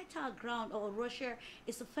a fertile ground, or Russia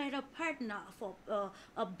is a fertile partner for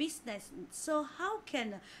a business. So how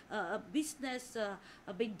can business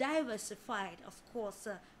be diversified, of course,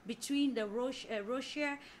 between the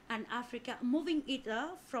Russia and Africa, moving it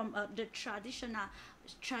from the traditional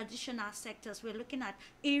sectors? We're looking at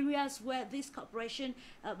areas where this cooperation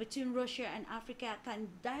between Russia and Africa can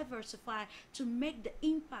diversify to make the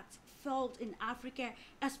impact felt in Africa,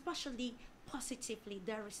 especially positively.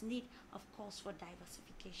 There is need, of course, for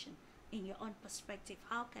diversification. In your own perspective,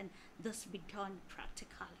 how can this be done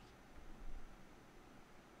practically?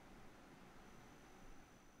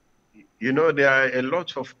 You know, there are a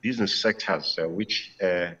lot of business sectors which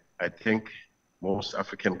I think most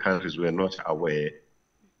African countries were not aware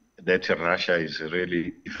that Russia is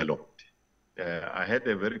really developed. I had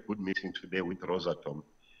a very good meeting today with Rosatom.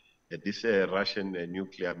 This Russian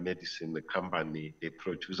nuclear medicine company, they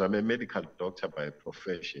produce. I'm a medical doctor by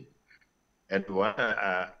profession. And what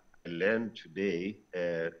I learned today,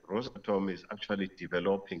 Rosatom is actually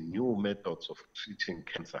developing new methods of treating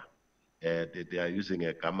cancer. They are using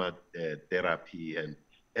a gamma therapy and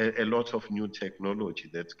a lot of new technology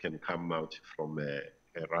that can come out from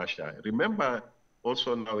Russia. Remember,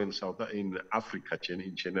 also now in Africa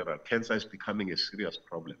in general, cancer is becoming a serious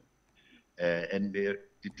problem. And the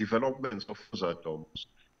developments of domes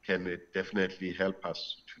can definitely help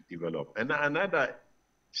us to develop. And another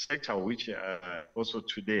sector which also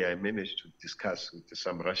today I managed to discuss with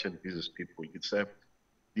some Russian business people, it's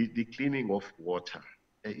the cleaning of water.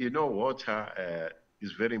 You know, water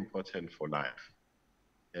is very important for life.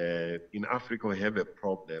 In Africa, we have a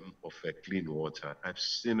problem of clean water. I've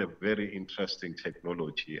seen a very interesting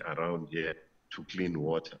technology around here to clean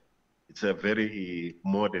water. It's a very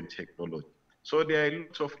modern technology. So there are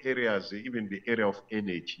lots of areas, even the area of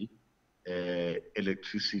energy,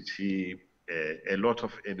 electricity, a lot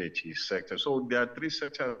of energy sector. So there are three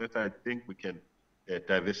sectors that I think we can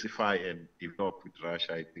diversify and develop with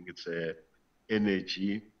Russia. I think it's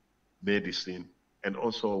energy, medicine, and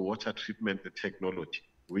also water treatment technology,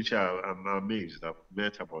 which I'm amazed. I've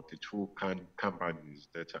met about the two companies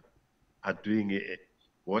that are doing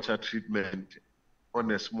water treatment on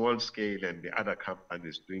a small scale, and the other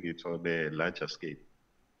companies doing it on a larger scale.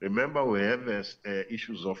 Remember, we have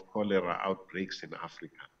issues of cholera outbreaks in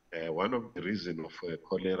Africa. One of the reasons of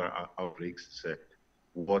cholera outbreaks is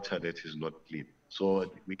water that is not clean. So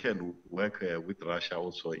we can work with Russia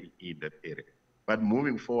also in that area. But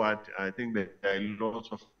moving forward, I think that there are lots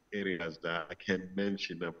of areas that I can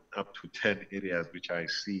mention, up to 10 areas which I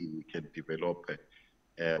see we can develop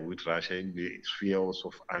with Russia in the sphere also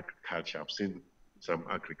of agriculture. I've seen some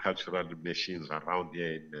agricultural machines around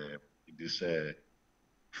here in this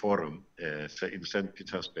forum in St.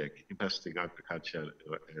 Petersburg, interesting agricultural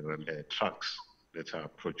trucks that are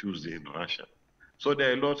produced in Russia. So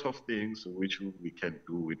there are lots of things which we can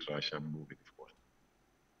do with Russia moving forward.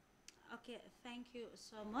 Okay, thank you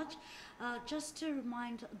so much. Just to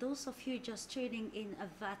remind those of you just tuning in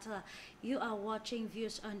that you are watching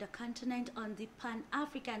Views on the Continent on the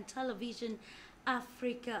Pan-African Television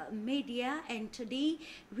Africa Media, and today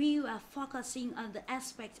we are focusing on the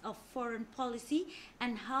aspect of foreign policy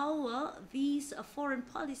and how these foreign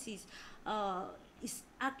policies is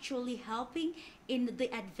actually helping in the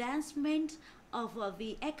advancement of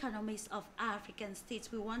the economies of African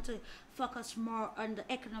states. We want to focus more on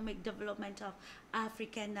the economic development of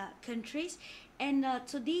African countries. And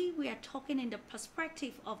today we are talking in the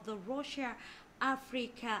perspective of the Russia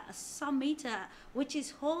Africa Summit, which is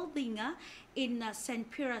holding in St.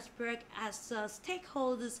 Petersburg as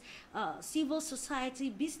stakeholders, civil society,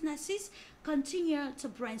 businesses continue to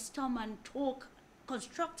brainstorm and talk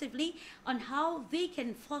constructively on how they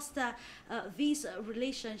can foster this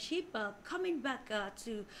relationship. Coming back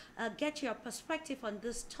to get your perspective on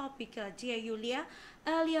this topic, dear Yulia,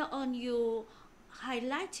 earlier on you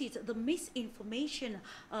highlighted the misinformation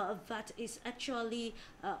that is actually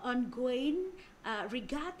ongoing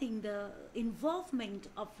regarding the involvement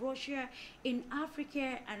of Russia in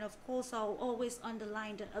Africa, and of course I'll always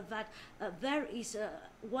underline that there is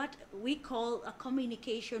what we call a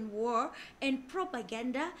communication war and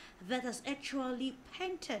propaganda that has actually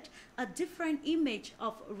painted a different image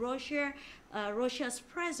of Russia, Russia's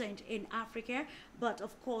presence in Africa. But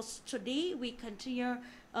of course today we continue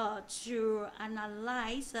to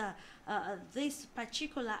analyze this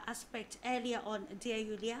particular aspect. Earlier on, dear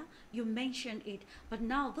Yulia, you mentioned it, but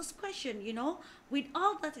now this question, you know, with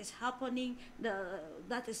all that is happening,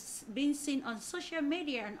 that is being seen on social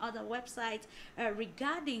media and other websites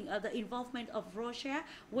regarding the involvement of Russia,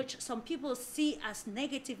 which some people see as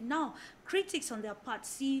negative now. Critics on their part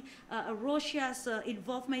see Russia's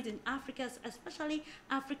involvement in Africa's, especially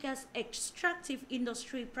Africa's extractive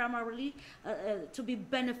industry, primarily to be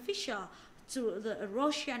beneficial to the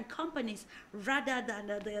Russian companies rather than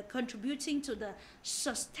they're contributing to the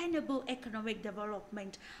sustainable economic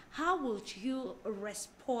development. How would you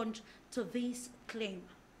respond to this claim?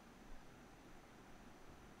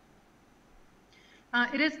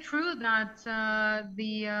 It is true that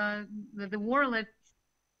the war led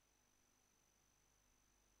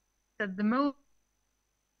the most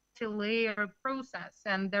multi-layer process,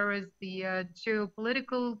 and there is the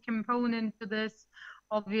geopolitical component to this,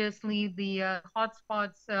 obviously the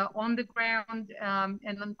hotspots on the ground, and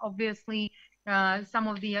then obviously some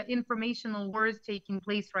of the informational wars taking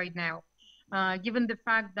place right now. Given the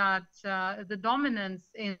fact that the dominance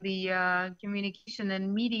in the communication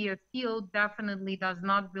and media field definitely does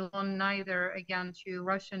not belong neither, again, to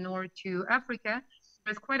Russia nor to Africa,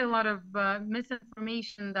 there's quite a lot of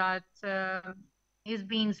misinformation that is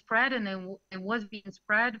being spread, and it was being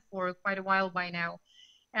spread for quite a while by now.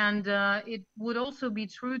 And it would also be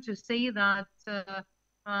true to say that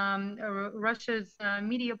Russia's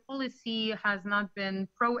media policy has not been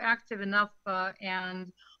proactive enough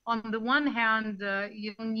and on the one hand,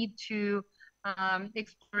 you don't need to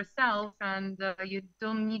explore yourself, and you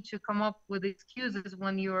don't need to come up with excuses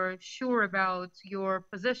when you're sure about your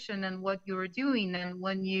position and what you're doing, and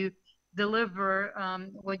when you deliver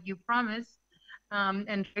what you promise,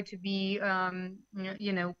 and try to be,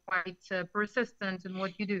 quite persistent in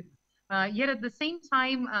what you do. Yet at the same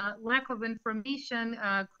time, lack of information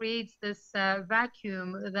creates this vacuum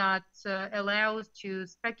that allows to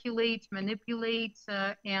speculate, manipulate,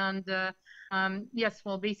 and yes,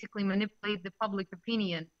 well, basically manipulate the public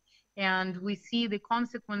opinion. And we see the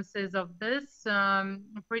consequences of this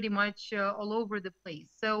pretty much all over the place.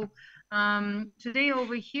 So today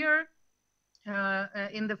over here,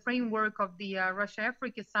 in the framework of the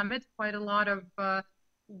Russia-Africa Summit, quite a lot of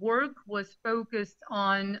work was focused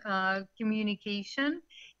on communication,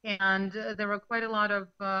 and there were quite a lot of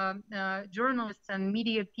journalists and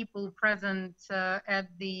media people present at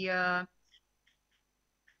the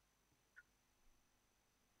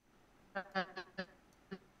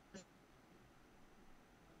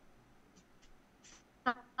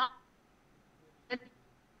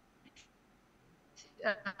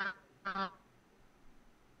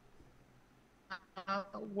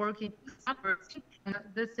working.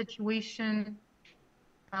 This situation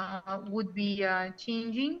would be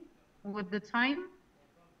changing with the time.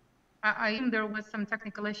 I think there was some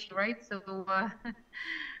technical issue, right? So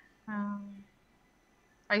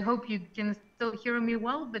I hope you can still hear me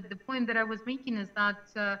well, but the point that I was making is that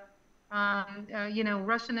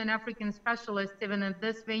Russian and African specialists, even at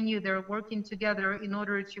this venue, they're working together in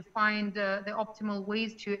order to find the optimal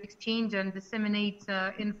ways to exchange and disseminate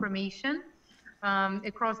information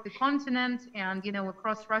across the continent and,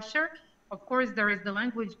 across Russia. Of course, there is the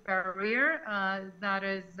language barrier that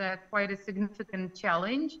is quite a significant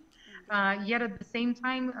challenge. Yet at the same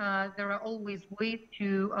time, there are always ways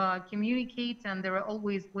to communicate, and there are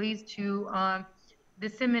always ways to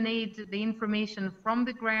disseminate the information from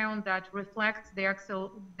the ground that reflects the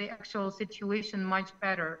actual situation much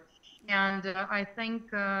better. And I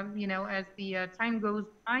think, as the time goes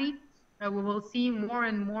by, we will see more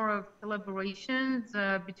and more of collaborations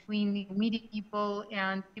between the media people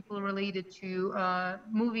and people related to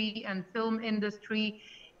movie and film industry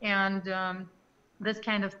and this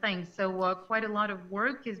kind of thing. So quite a lot of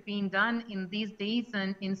work is being done in these days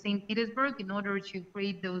in St. Petersburg in order to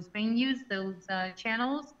create those venues, those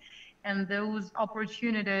channels, and those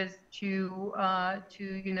opportunities to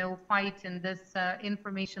fight in this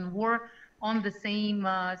information war on the same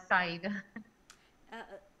side.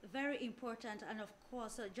 Very important, and of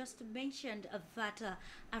course, just to mention that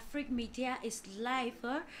Afrique Media is live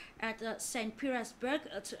at St. Petersburg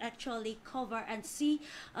to actually cover and see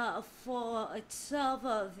for itself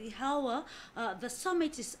how the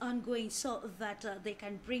summit is ongoing, so that they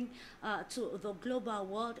can bring to the global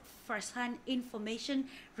world first-hand information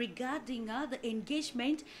regarding the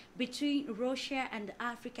engagement between Russia and the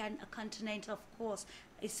African continent, of course.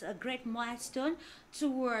 It's a great milestone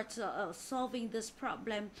towards solving this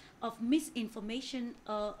problem of misinformation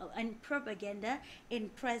and propaganda in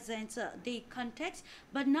present day context.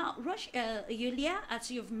 But now, Russia, Yulia,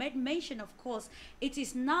 as you've made mention, of course, it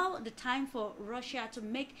is now the time for Russia to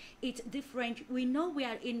make it different. We know we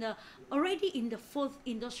are already in the fourth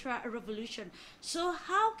industrial revolution. So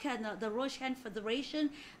how can the Russian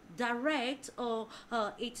Federation direct or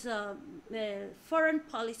its foreign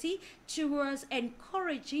policy towards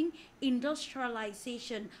encouraging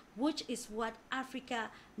industrialization, which is what Africa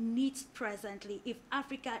needs presently? If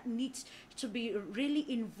Africa needs to be really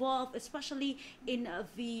involved, especially in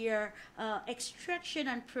their extraction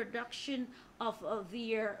and production of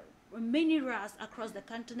their minerals across the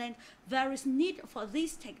continent, there is need for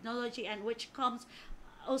this technology, and which comes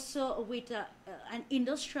also with an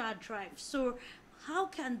industrial drive. So how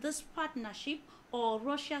can this partnership or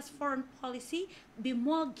Russia's foreign policy be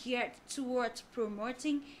more geared towards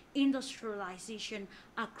promoting industrialization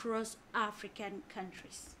across African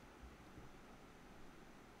countries?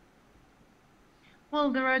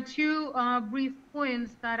 Well, there are two brief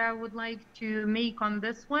points that I would like to make on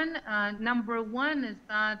this one. Number one is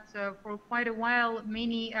that for quite a while,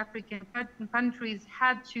 many African countries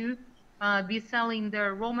had to be selling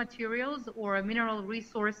their raw materials or mineral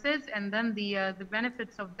resources, and then the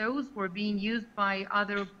benefits of those were being used by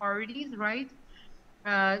other parties, right?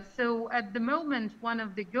 So at the moment, one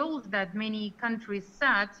of the goals that many countries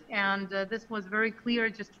set, and this was very clear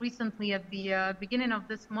just recently at the beginning of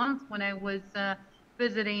this month when I was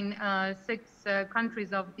visiting 6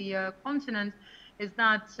 countries of the continent, is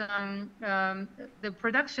that the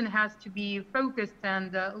production has to be focused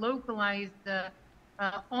and localized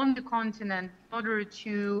on the continent in order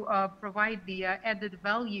to provide the added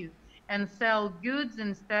value and sell goods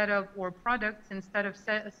instead of, or products instead of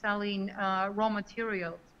selling raw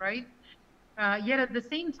materials, right? Yet at the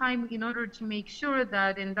same time, in order to make sure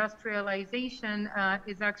that industrialization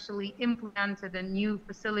is actually implemented and new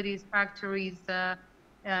facilities, factories,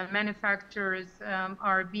 manufacturers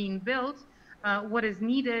are being built, what is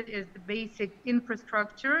needed is the basic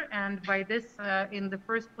infrastructure. And by this, in the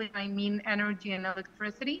first place, I mean energy and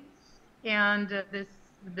electricity. And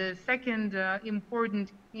the second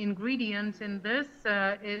important ingredient in this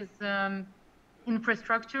is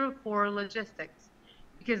infrastructure for logistics,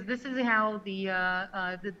 because this is how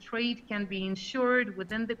the trade can be ensured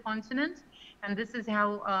within the continent, and this is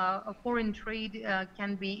how a foreign trade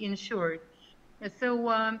can be ensured. So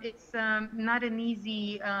it's not an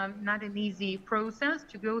easy process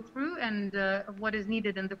to go through, and what is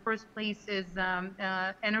needed in the first place is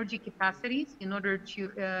energy capacities in order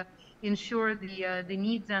to ensure the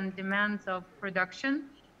needs and demands of production.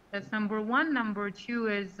 That's number one. Number two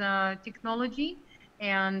is technology,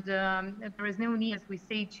 and there is no need, as we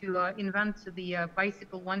say, to invent the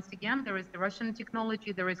bicycle once again. There is the Russian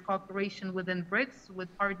technology. There is cooperation within BRICS with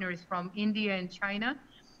partners from India and China.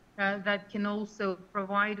 That can also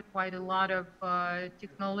provide quite a lot of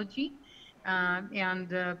technology and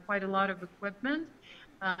quite a lot of equipment.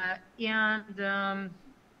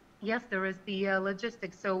 Yes, there is the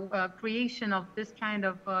logistics. So creation of this kind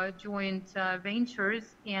of joint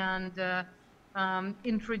ventures and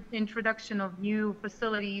introduction of new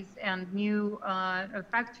facilities and new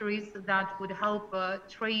factories that would help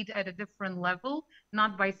trade at a different level,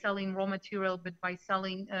 not by selling raw material, but by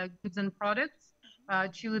selling goods and products.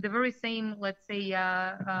 To the very same, let's say,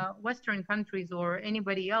 Western countries or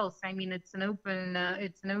anybody else. I mean, it's an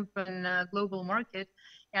open global market,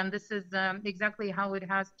 and this is exactly how it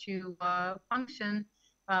has to function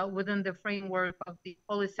within the framework of the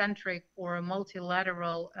polycentric or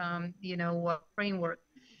multilateral, framework.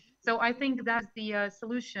 So I think that's the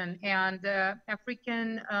solution, and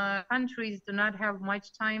African countries do not have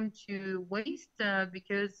much time to waste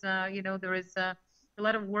because there is a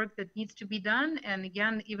lot of work that needs to be done, and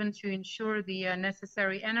again, even to ensure the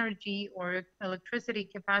necessary energy or electricity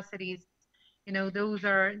capacities, those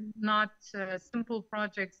are not simple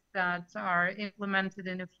projects that are implemented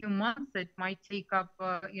in a few months. It might take up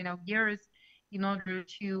years in order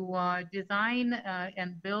to design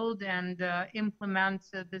and build and implement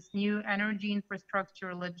this new energy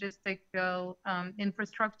infrastructure, logistical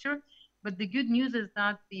infrastructure. But the good news is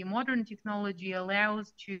that the modern technology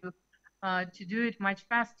allows to do it much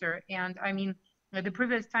faster. And I mean, the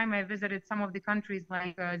previous time I visited some of the countries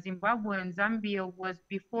like Zimbabwe and Zambia was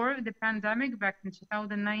before the pandemic, back in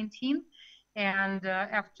 2019. And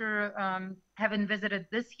after having visited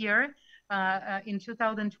this year in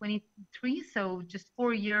 2023, so just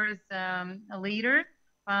 4 years later,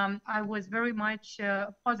 I was very much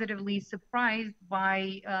positively surprised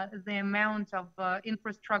by the amount of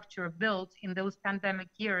infrastructure built in those pandemic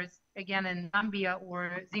years, again, in Zambia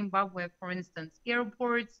or Zimbabwe, for instance,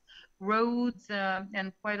 airports, roads,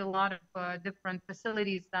 and quite a lot of different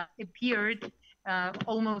facilities that appeared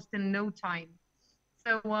almost in no time.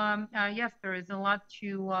 So yes, there is a lot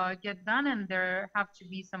to get done, and there have to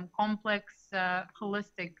be some complex,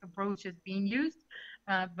 holistic approaches being used.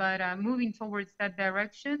 But moving towards that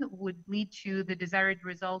direction would lead to the desired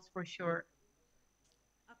results for sure.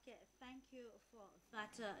 Okay, thank you for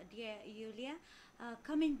that, dear Yulia.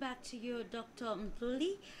 Coming back to you, Dr.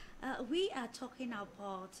 Mdluli, we are talking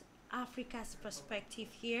about Africa's perspective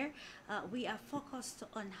here. We are focused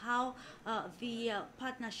on how the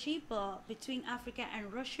partnership between Africa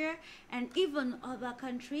and Russia and even other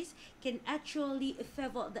countries can actually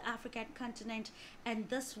favor the African continent, and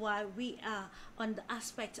that's why we are on the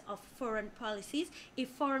aspect of foreign policies. If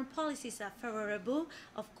foreign policies are favorable,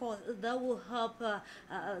 of course, that will help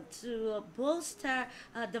to bolster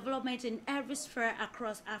development in every sphere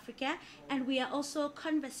across Africa. And we are also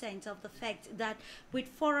conversant of the fact that with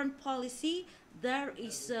foreign policy, there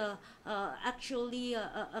is actually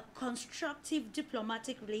a constructive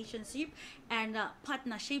diplomatic relationship and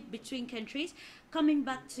partnership between countries. Coming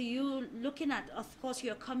back to you, looking at, of course,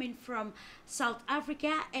 you're coming from South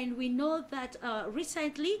Africa, and we know that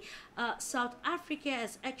recently South Africa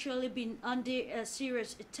has actually been under a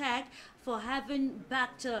serious attack for having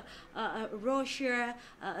backed Russia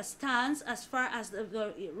stance as far as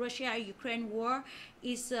the Russia-Ukraine war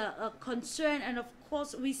is concerned. And of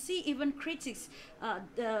course, we see even critics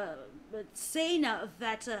saying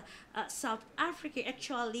that South Africa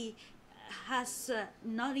actually has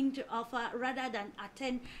nothing to offer rather than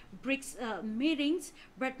attend BRICS meetings.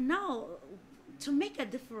 But now, to make a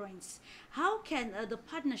difference? How can the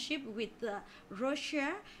partnership with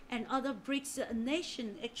Russia and other BRICS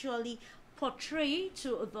nations actually portray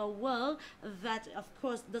to the world that, of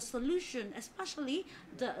course, the solution, especially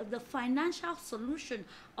the financial solution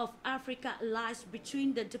of Africa, lies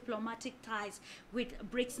between the diplomatic ties with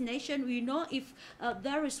BRICS nation? We know if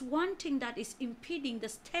there is one thing that is impeding the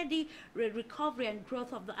steady recovery and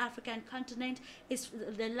growth of the African continent, is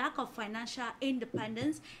the lack of financial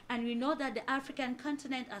independence. And we know that the African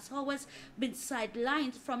continent has always been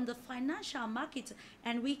sidelined from the financial market,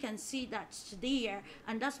 and we can see that today.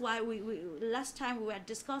 And that's why we last time we were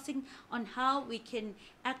discussing on how we can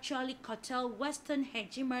actually curtail Western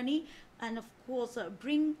hegemony and of course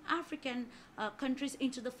bring African countries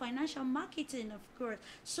into the financial marketing, of course.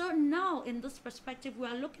 So now in this perspective, we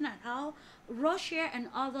are looking at how Russia and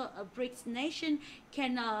other BRICS nations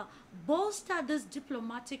can bolster this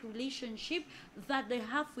diplomatic relationship that they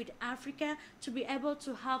have with Africa, to be able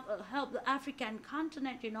to have help the African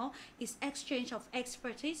continent, is exchange of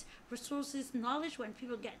expertise, resources, knowledge. When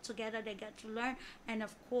people get together, they get to learn, and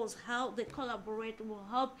of course how they collaborate will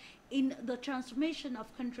help in the transformation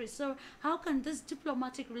of countries. So how can this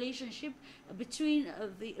diplomatic relationship between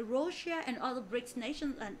the Russia and other BRICS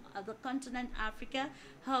nations and the continent Africa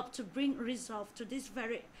help to bring resolve to this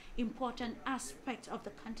very important aspect of the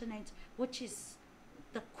continent, which is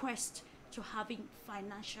the quest to having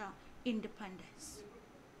financial independence?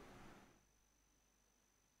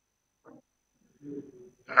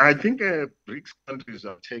 I think BRICS countries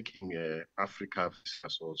are taking Africa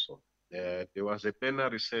serious also. There was a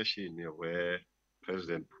plenary session where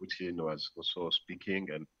President Putin was also speaking,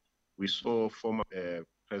 and we saw former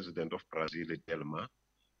President of Brazil, Dilma.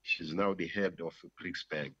 She's now the head of BRICS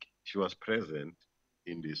Bank. She was present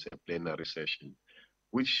in this plenary session,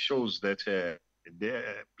 which shows that the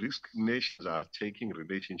BRICS nations are taking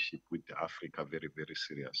relationship with Africa very, very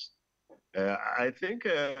serious. I think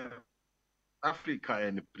Africa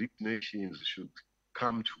and BRICS nations should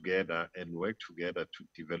come together and work together to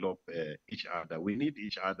develop each other. We need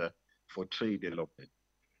each other for trade development.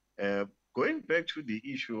 Going back to the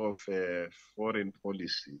issue of foreign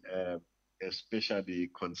policy, especially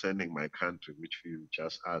concerning my country, which you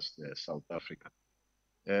just asked, South Africa.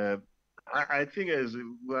 I think as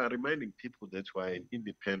we are reminding people that we're an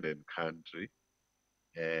independent country,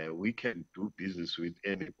 we can do business with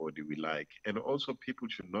anybody we like. And also people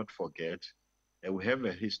should not forget we have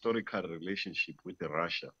a historical relationship with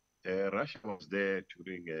Russia. Russia was there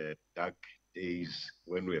during dark days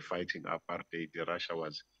when we were fighting apartheid. Russia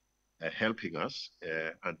was helping us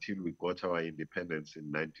until we got our independence in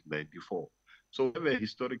 1994. So we have a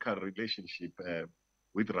historical relationship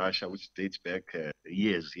with Russia, which dates back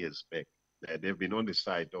years back. They've been on the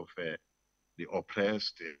side of the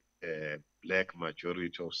oppressed black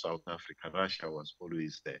majority of South Africa. Russia was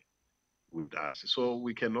always there with us. So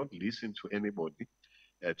we cannot listen to anybody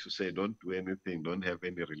to say don't do anything, don't have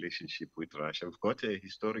any relationship with Russia. We've got a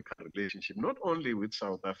historical relationship, not only with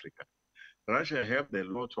South Africa. Russia helped a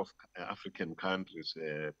lot of African countries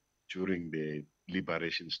during the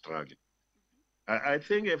liberation struggle. I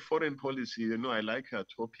think a foreign policy, I like your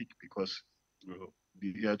topic because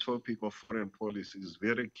the topic of foreign policy is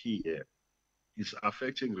very key here. It's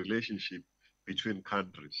affecting relationship between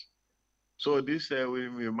countries. So this,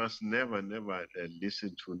 we must never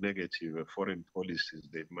listen to negative foreign policies.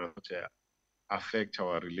 They must affect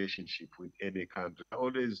our relationship with any country. I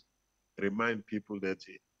always remind people that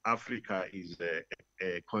Africa is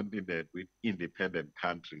a continent with independent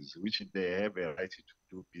countries, which they have a right to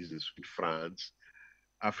do business with France.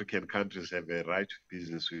 African countries have a right to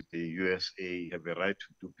business with the USA, have a right to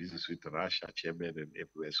do business with Russia, Germany, and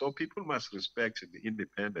everywhere. So people must respect the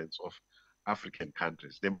independence of African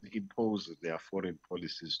countries. They impose their foreign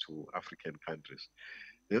policies to African countries.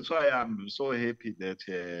 That's why I'm so happy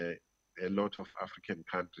that a lot of African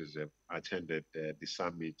countries have attended the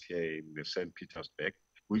summit here in St. Petersburg,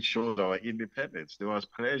 which shows our independence. There was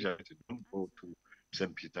pressure to don't go to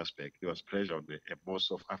St. Petersburg. There was pressure on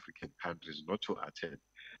most of African countries not to attend.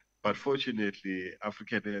 But fortunately,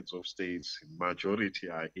 African heads of states, majority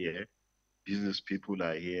are here. Business people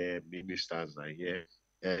are here. Ministers are here.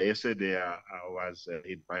 Yesterday, I was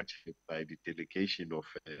invited by the delegation of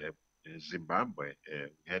Zimbabwe. We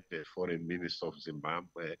had the foreign minister of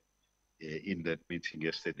Zimbabwe in that meeting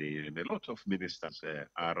yesterday, and a lot of ministers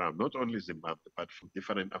are around, not only Zimbabwe, but from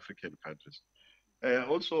different African countries.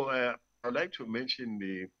 Also, I'd like to mention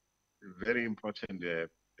the very important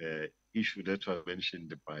issue that was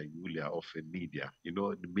mentioned by Julia of the media.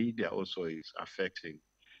 The media also is affecting,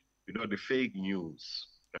 the fake news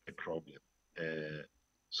problem.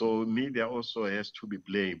 So media also has to be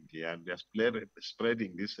blamed, yeah, and they're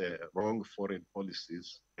spreading this wrong foreign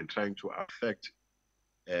policies and trying to affect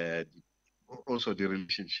also the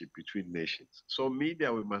relationship between nations. So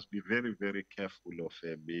media, we must be very, very careful of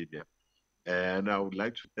media. And I would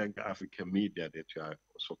like to thank African media that you are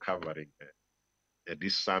also covering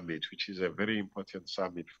this summit, which is a very important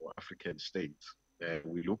summit for African states.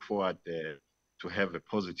 We look forward to have a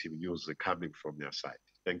positive news coming from your side.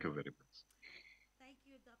 Thank you very much. Thank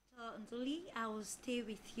you, Dr. Nzuli. I will stay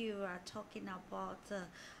with you talking about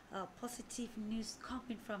positive news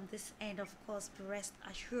coming from this end. Of course, be rest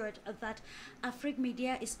assured that Afrique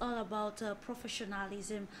Media is all about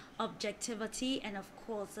professionalism, objectivity, and of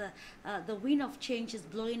course, the wind of change is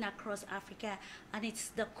blowing across Africa, and it's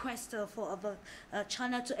the quest for the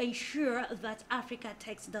channel to ensure that Africa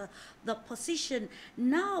takes the position.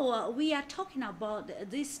 Now, we are talking about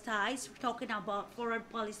these ties, we're talking about foreign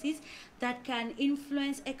policies that can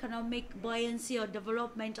influence economic buoyancy or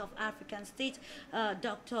development of African states.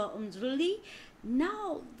 Dr. Umzruli,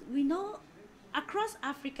 now we know across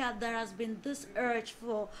Africa there has been this urge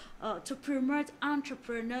for to promote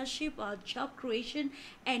entrepreneurship or job creation,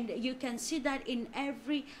 and you can see that in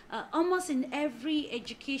every almost in every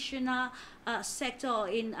educational sector,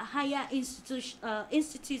 in higher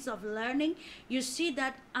institutes of learning, you see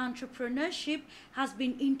that entrepreneurship has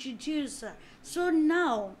been introduced. So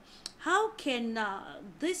now, how can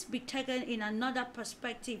this be taken in another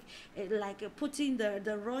perspective, like putting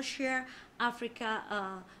the Russia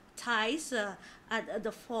Africa ties at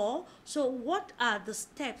the fore? So what are the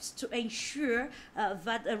steps to ensure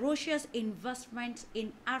that Russia's investment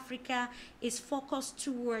in Africa is focused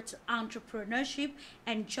towards entrepreneurship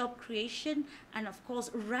and job creation, and of course,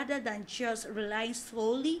 rather than just relying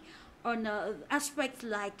solely on aspects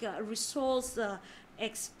like resource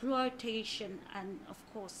exploitation? And of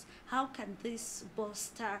course, how can this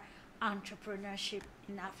bolster entrepreneurship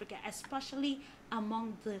in Africa, especially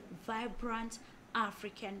among the vibrant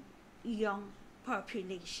African young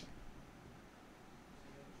population?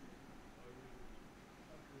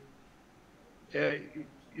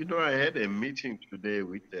 You know, I had a meeting today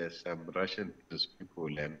with some Russian business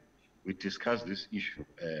people, and we discussed this issue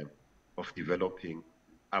of developing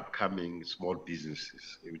upcoming small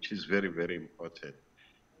businesses, which is very, very important.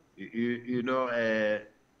 You know,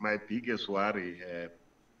 my biggest worry,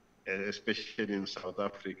 especially in South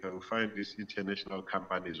Africa, we find these international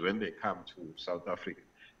companies, when they come to South Africa,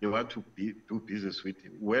 they want to do business with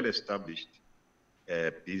well-established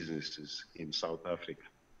businesses in South Africa,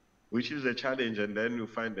 which is a challenge. And then you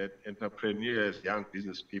find that entrepreneurs, young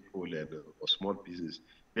business people, and or small business,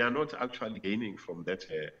 they are not actually gaining from that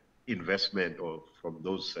investment or from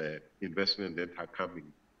those investments that are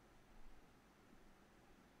coming.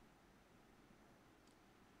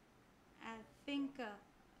 I think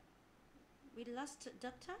we lost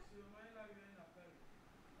Doctor.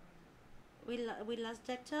 We lost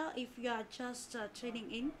Doctor. If you are just tuning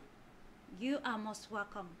in, you are most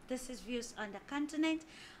welcome. This is Views on the Continent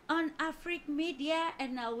on Afrique Media,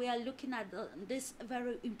 and we are looking at this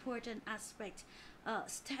very important aspect,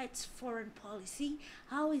 states foreign policy.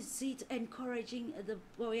 How is it encouraging the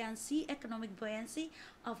buoyancy, economic buoyancy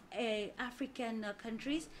of African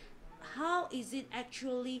countries? How is it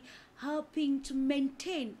actually helping to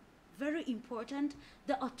maintain, very important,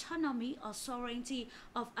 the autonomy or sovereignty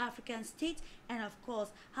of African states? And of course,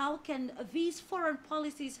 how can these foreign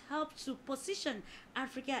policies help to position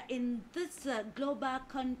Africa in this global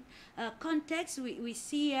context? We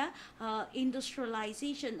see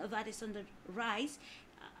industrialization that is on the rise.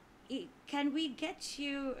 Can we get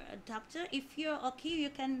you, Doctor? If you're okay, you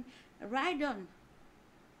can ride on.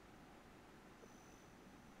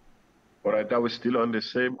 All right, I was still on the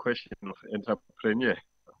same question of entrepreneur.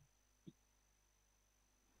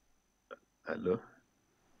 Hello?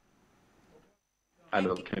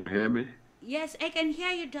 Hello, can you hear me? Yes, I can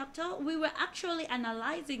hear you, Doctor. We were actually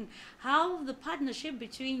analyzing how the partnership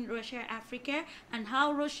between Russia and Africa, and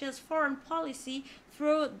how Russia's foreign policy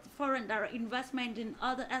through foreign direct investment in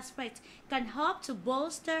other aspects can help to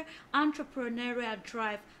bolster entrepreneurial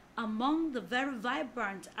drive among the very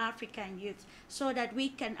vibrant African youth, so that we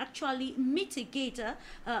can actually mitigate the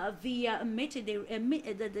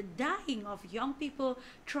dying of young people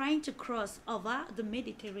trying to cross over the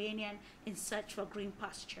Mediterranean in search for green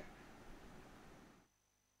pasture.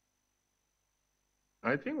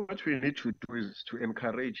 I think what we need to do is to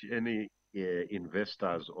encourage any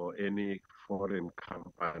investors or any foreign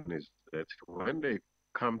companies that when they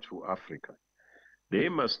come to Africa, they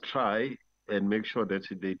must try and make sure that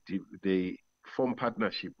they form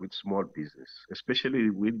partnership with small business, especially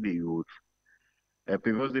with the youth.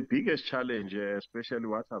 Because the biggest challenge, especially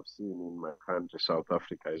what I've seen in my country, South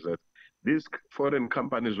Africa, is that these foreign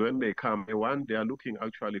companies, when they come, they are looking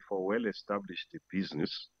actually for well-established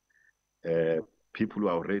business, people who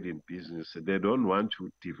are already in business. They don't want to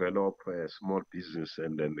develop a small business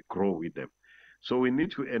and then grow with them. So we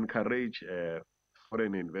need to encourage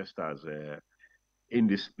foreign investors in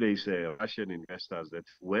this place, Russian investors, that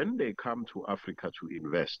when they come to Africa to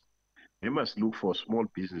invest, they must look for small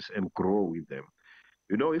business and grow with them.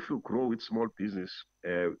 You know, if you grow with small business,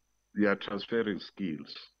 we are transferring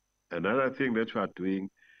skills. Another thing that we are doing,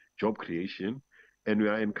 job creation, and we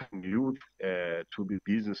are encouraging youth to be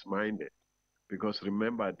business-minded. Because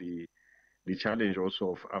remember, the challenge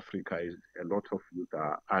also of Africa is a lot of youth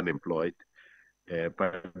are unemployed,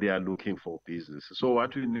 but they are looking for business. So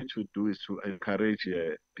what we need to do is to encourage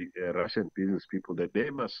Russian business people that they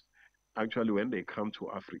must actually, when they come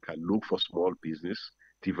to Africa, look for small business,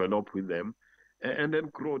 develop with them, and then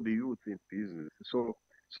grow the youth in business. So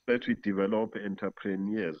that we develop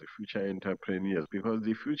entrepreneurs, future entrepreneurs, because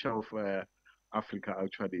the future of Africa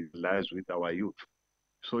actually lies with our youth.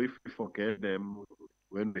 So if we forget them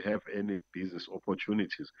when we have any business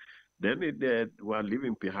opportunities, then we are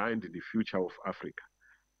leaving behind the future of Africa.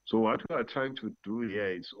 So what we are trying to do here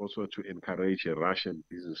is also to encourage Russian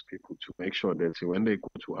business people to make sure that when they go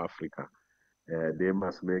to Africa, they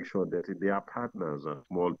must make sure that they are partners of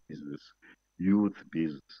small business, youth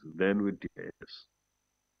business, then with the yes.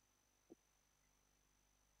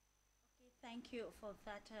 Thank you for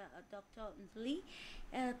that, Dr. Lee.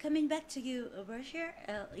 Coming back to you, Bashir,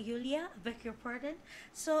 Yulia, beg your pardon.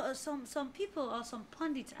 So, some people or some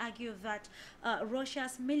pundits argue that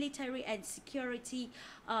Russia's military and security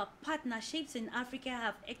partnerships in Africa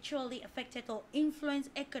have actually affected or influenced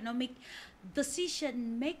economic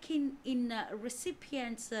decision making in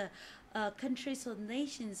recipients. Countries or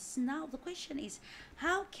nations. Now, the question is,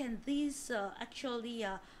 how can these actually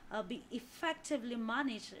be effectively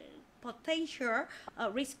managed? Potential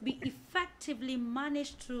risk be effectively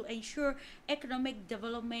managed to ensure economic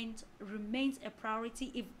development remains a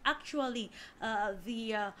priority if actually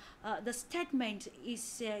the statement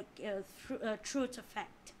is true to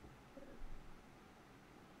fact.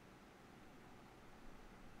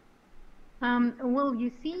 Well,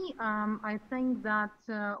 you see, I think that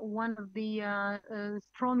one of the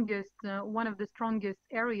strongest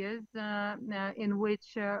areas in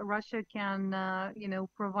which Russia can,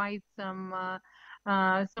 provide some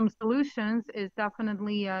solutions is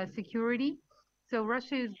definitely security. So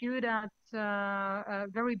Russia is good at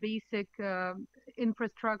very basic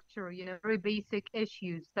infrastructure, very basic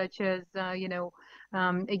issues such as,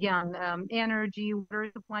 energy,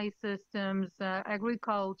 water supply systems,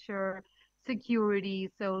 agriculture, security.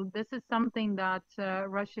 So this is something that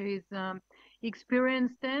Russia is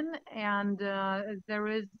experienced in, and there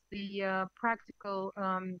is the practical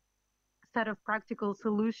set of practical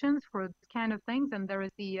solutions for this kind of things, and there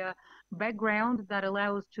is the background that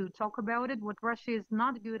allows to talk about it. What Russia is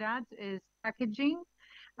not good at is packaging,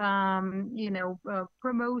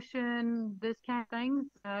 promotion, this kind of things.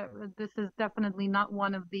 This is definitely not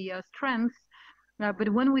one of the strengths. But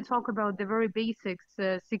when we talk about the very basics,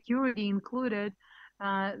 security included,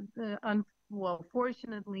 well,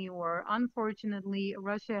 fortunately or unfortunately,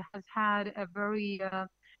 Russia has had a very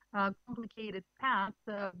complicated path,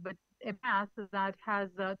 but a path that has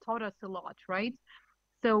taught us a lot, right?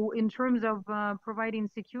 So in terms of providing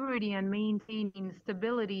security and maintaining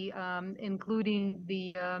stability, including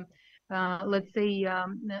the let's say,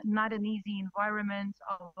 not an easy environment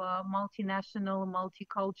of multinational,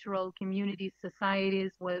 multicultural communities,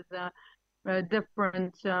 societies with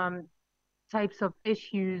different types of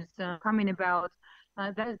issues coming about.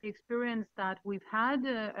 That is the experience that we've had,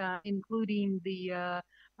 including the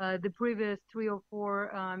previous 3 or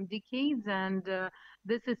 4 decades, and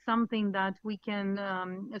this is something that we can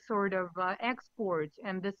sort of export,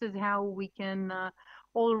 and this is how we can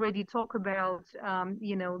already talk about,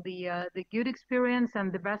 the good experience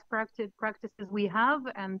and the best practices we have,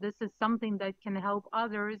 and this is something that can help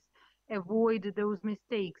others avoid those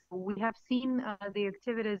mistakes. We have seen the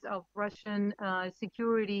activities of Russian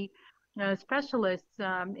security specialists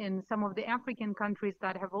in some of the African countries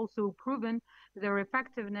that have also proven their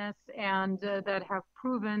effectiveness, and that have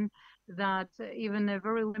proven that even a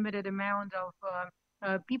very limited amount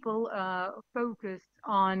of people focused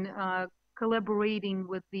on collaborating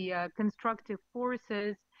with the constructive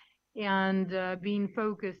forces and being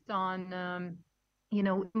focused on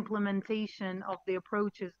implementation of the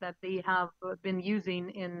approaches that they have been using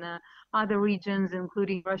in other regions,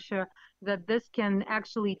 including Russia, that this can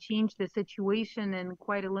actually change the situation in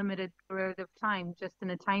quite a limited period of time, just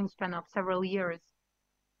in a time span of several years.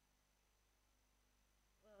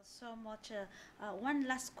 so much. One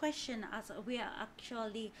last question as we are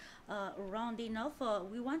actually rounding off.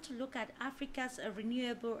 We want to look at Africa's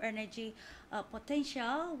renewable energy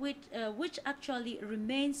potential, which actually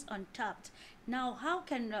remains untapped. Now, how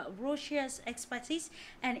can Russia's expertise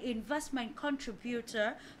and investment contribute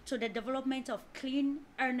to the development of clean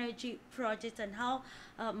energy projects, and how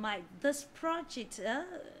might this project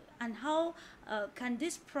and how can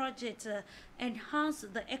this project enhance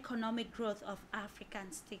the economic growth of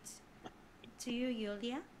African states? To you,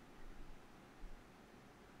 Yulia.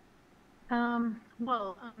 I'll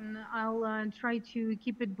try to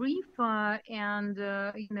keep it brief, and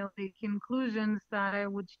the conclusions that I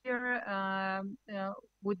would share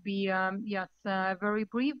would be yes, very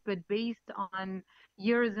brief, but based on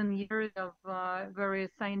years and years of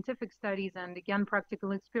various scientific studies and again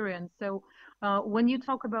practical experience. So when you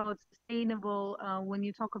talk about sustainable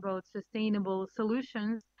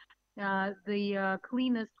solutions, the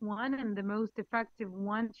cleanest one and the most effective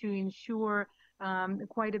one to ensure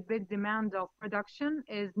quite a big demand of production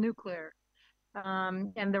is nuclear.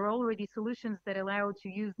 And there are already solutions that allow to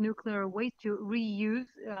use nuclear waste to reuse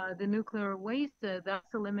the nuclear waste, thus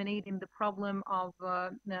eliminating the problem of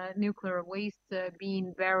nuclear waste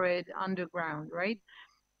being buried underground, right?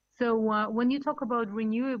 So when you talk about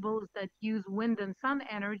renewables that use wind and sun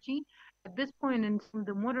energy, at this point in time,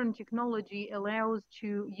 the modern technology allows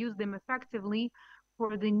to use them effectively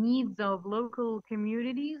for the needs of local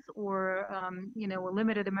communities or a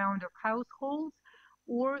limited amount of households,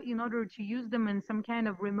 or in order to use them in some kind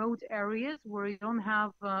of remote areas where you don't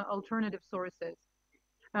have alternative sources.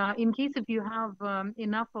 In case if you have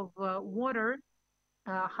enough of water,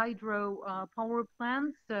 hydro power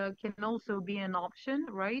plants can also be an option,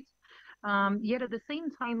 right? Yet at the same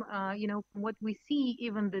time, from what we see,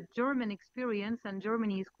 even the German experience, and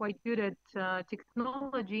Germany is quite good at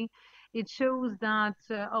technology, it shows that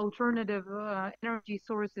alternative energy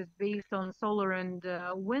sources based on solar and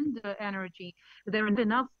wind energy, they're not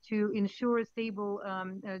enough to ensure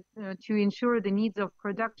to ensure the needs of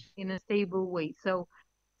production in a stable way. So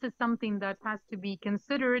is something that has to be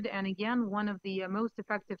considered, and again, one of the most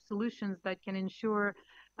effective solutions that can ensure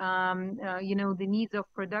the needs of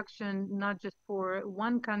production, not just for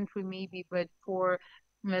one country maybe, but for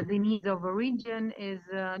the needs of a region, is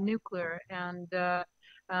nuclear. And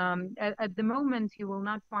at the moment, you will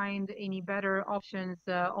not find any better options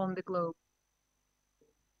on the globe.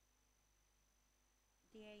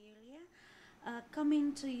 Dear Yulia,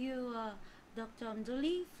 coming to you, Dr.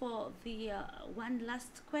 Amduli, for the one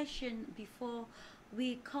last question before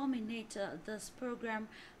we culminate this program.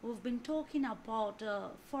 We've been talking about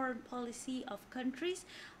foreign policy of countries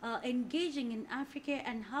engaging in Africa,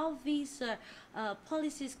 and how these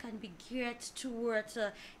policies can be geared towards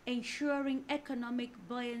ensuring economic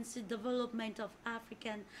buoyancy development of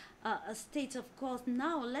African states. Of course,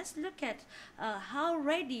 now let's look at how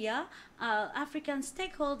ready African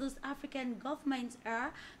stakeholders, African governments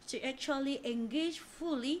are to actually engage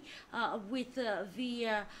fully with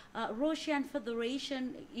the Russian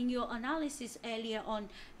Federation. In your analysis earlier on,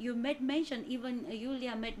 you made mention, even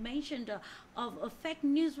Yulia made mention of fake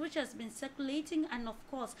news which has been circulating, and of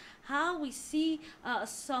course how we see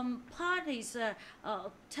some parties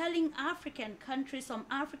telling some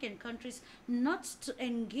African countries not to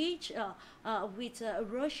engage with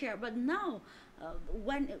Russia. But now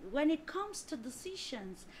when it comes to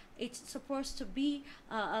decisions, it's supposed to be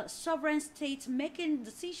sovereign states making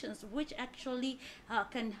decisions which actually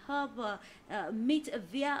can help meet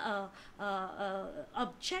their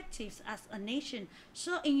objectives as a nation.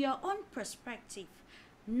 So in your own perspective,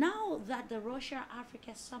 now that the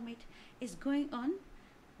Russia-Africa Summit is going on,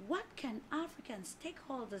 what can African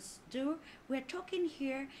stakeholders do? We're talking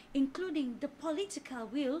here including the political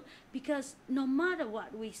will, because no matter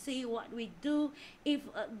what we say, what we do, if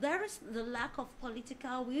there is the lack of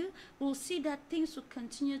political will, we'll see that things will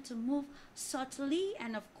continue to move subtly,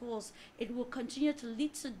 and of course it will continue to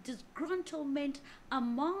lead to disgruntlement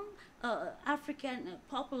among African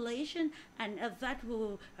population, and that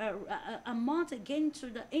will amount again to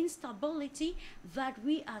the instability that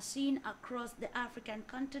we are seeing across the African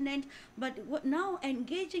continent. But now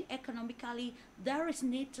engaging economically, there is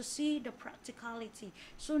need to see the practicality.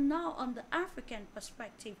 So now on the African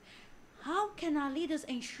perspective, how can our leaders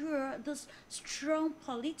ensure this strong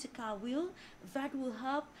political will that will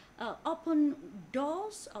help open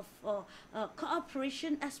doors of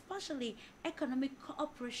cooperation, especially economic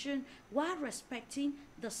cooperation, while respecting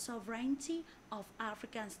the sovereignty of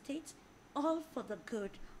African states, all for the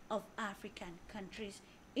good of African countries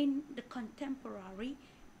in the contemporary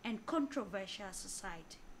and controversial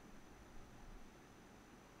society?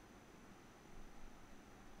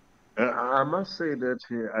 I must say that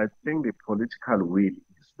I think the political will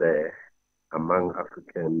is there among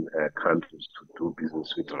African countries to do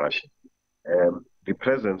business with Russia. The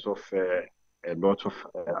presence of a lot of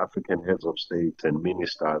African heads of state and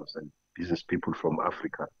ministers and business people from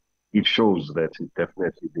Africa, it shows that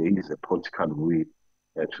definitely there is a political will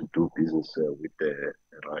to do business with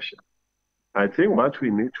Russia. I think what we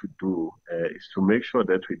need to do is to make sure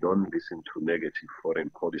that we don't listen to negative foreign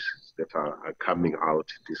policies that are coming out,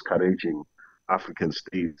 discouraging African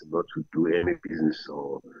states not to do any business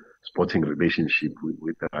or sporting relationship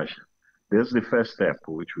with Russia. That's the first step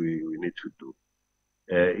which we need to do,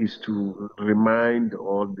 is to remind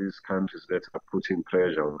all these countries that are putting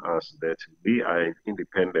pressure on us that we are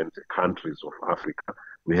independent countries of Africa.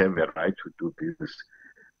 We have a right to do business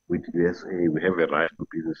with USA, we have a right to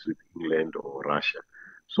business with England or Russia.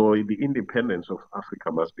 So the independence of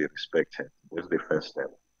Africa must be respected. That's the first step.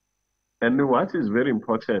 And what is very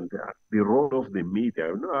important, the role of the media.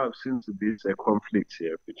 You know, since this conflict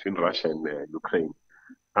here between Russia and Ukraine,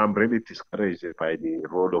 I'm really discouraged by the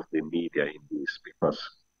role of the media in this because,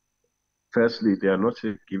 firstly, they are not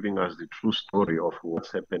giving us the true story of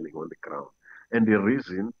what's happening on the ground and the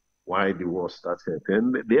reason why the war started.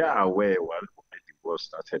 And they are aware why the war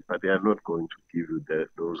started, but they are not going to give you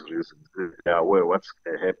those reasons. They are aware what's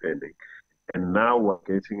happening. And now we're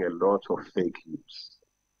getting a lot of fake news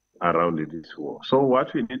around this war. So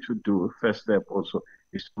what we need to do, first step also,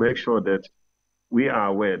 is to make sure that we are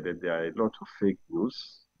aware that there are a lot of fake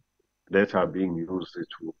news that are being used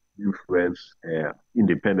to influence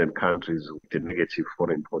independent countries with the negative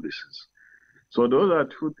foreign policies. So those are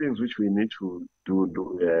two things which we need to do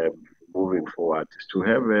moving forward, is to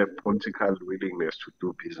have a political willingness to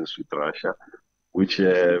do business with Russia, which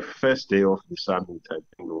first day of the summit, I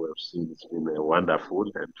think we have seen it's been wonderful,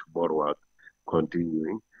 and tomorrow are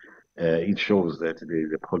continuing. It shows that there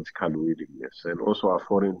is a political willingness. And also our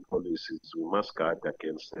foreign policies, we must guard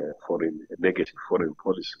against negative foreign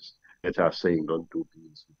policies that are saying don't do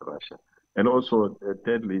business with Russia. And also,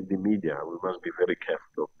 thirdly, the media. We must be very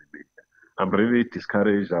careful of the media. I'm really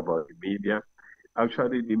discouraged about the media.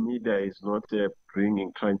 Actually, the media is not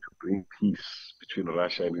trying to bring peace between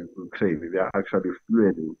Russia and Ukraine. They are actually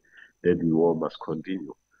fueling that the war must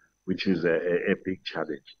continue, which is a big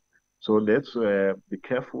challenge. So let's be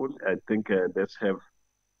careful. I think let's have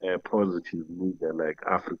positive media like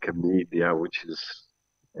African media, which is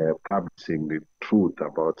publishing the truth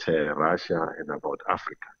about Russia and about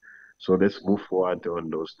Africa. So let's move forward on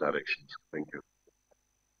those directions. Thank you.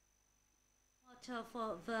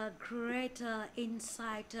 For the great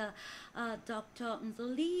insight, Dr.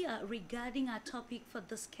 Mzoli, regarding our topic for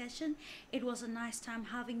discussion. It was a nice time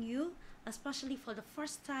having you, especially for the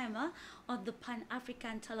first time on the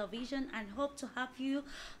Pan-African television, and hope to have you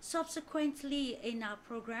subsequently in our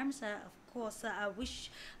programs. Of course, I wish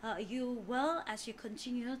you well as you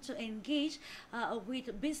continue to engage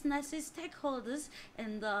with businesses, stakeholders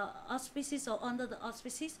in the auspices or under the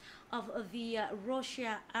auspices of the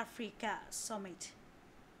Russia-Africa Summit.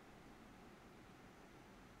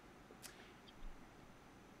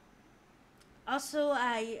 Also,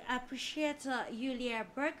 I appreciate Yulia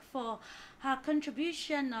Berg for her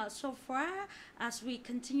contribution so far as we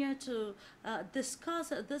continue to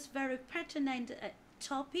discuss this very pertinent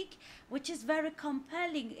topic, which is very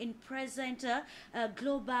compelling in present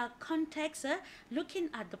global context, looking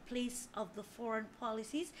at the place of the foreign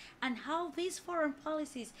policies and how these foreign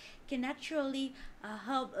policies can actually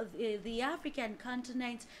help the African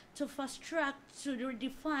continent to fast track, to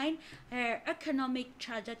redefine economic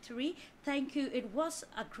trajectory. Thank you. It was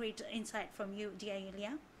a great insight from you, dear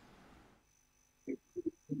Yulia.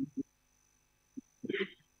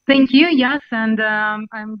 Thank you. Yes, and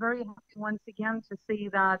I'm very happy once again to say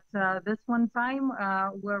that this one time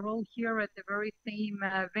we're all here at the very same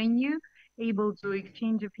venue, able to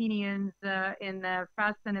exchange opinions in a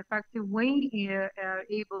fast and effective way,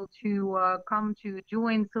 able to come to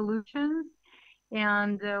joint solutions.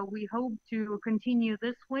 And we hope to continue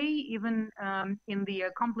this way, even in the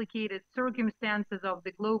complicated circumstances of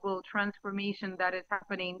the global transformation that is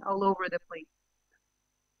happening all over the place.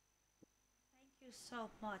 So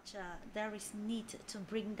much. There is need to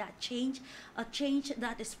bring that change, a change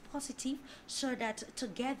that is positive, so that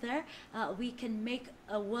together we can make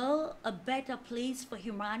a world a better place for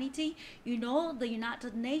humanity. You know, the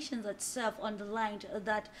United Nations itself underlined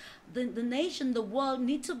that the nation, the world,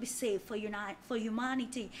 need to be safe for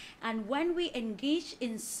humanity. And when we engage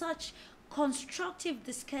in such constructive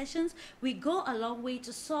discussions, we go a long way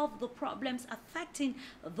to solve the problems affecting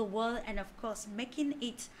the world and, of course, making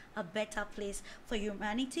it a better place for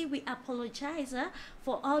humanity. We apologize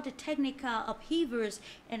for all the technical upheavals,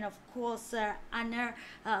 and of course, Anna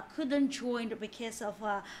couldn't join because of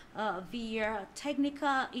the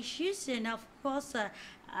technical issues, and of course,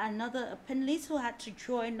 another panelist who had to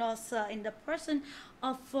join us in the person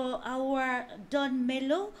of our Don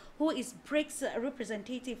Melo, who is BRICS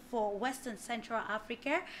representative for Western Central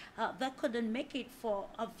Africa. That couldn't make it for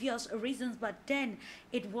obvious reasons, but then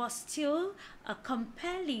it was still a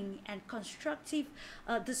compelling and constructive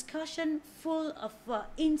discussion full of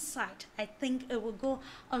insight. I think it will go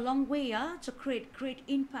a long way to create great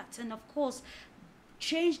impact, and of course,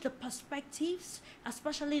 change the perspectives,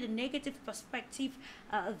 especially the negative perspective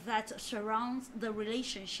that surrounds the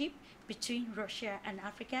relationship between Russia and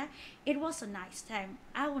Africa. It was a nice time.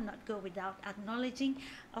 I will not go without acknowledging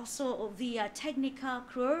also the technical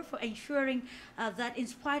crew for ensuring that in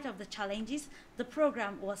spite of the challenges, the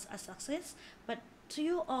program was a success. But to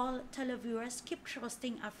you all televiewers, keep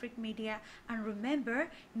trusting Afrique Media, and remember,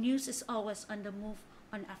 news is always on the move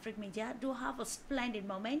on Afrique Media. Do have a splendid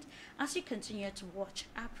moment as you continue to watch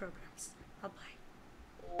our programs. Bye-bye.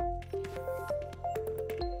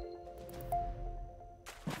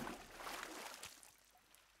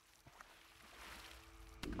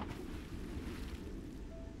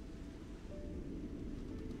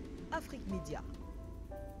 Afrique Média.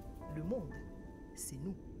 Le monde, c'est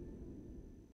nous.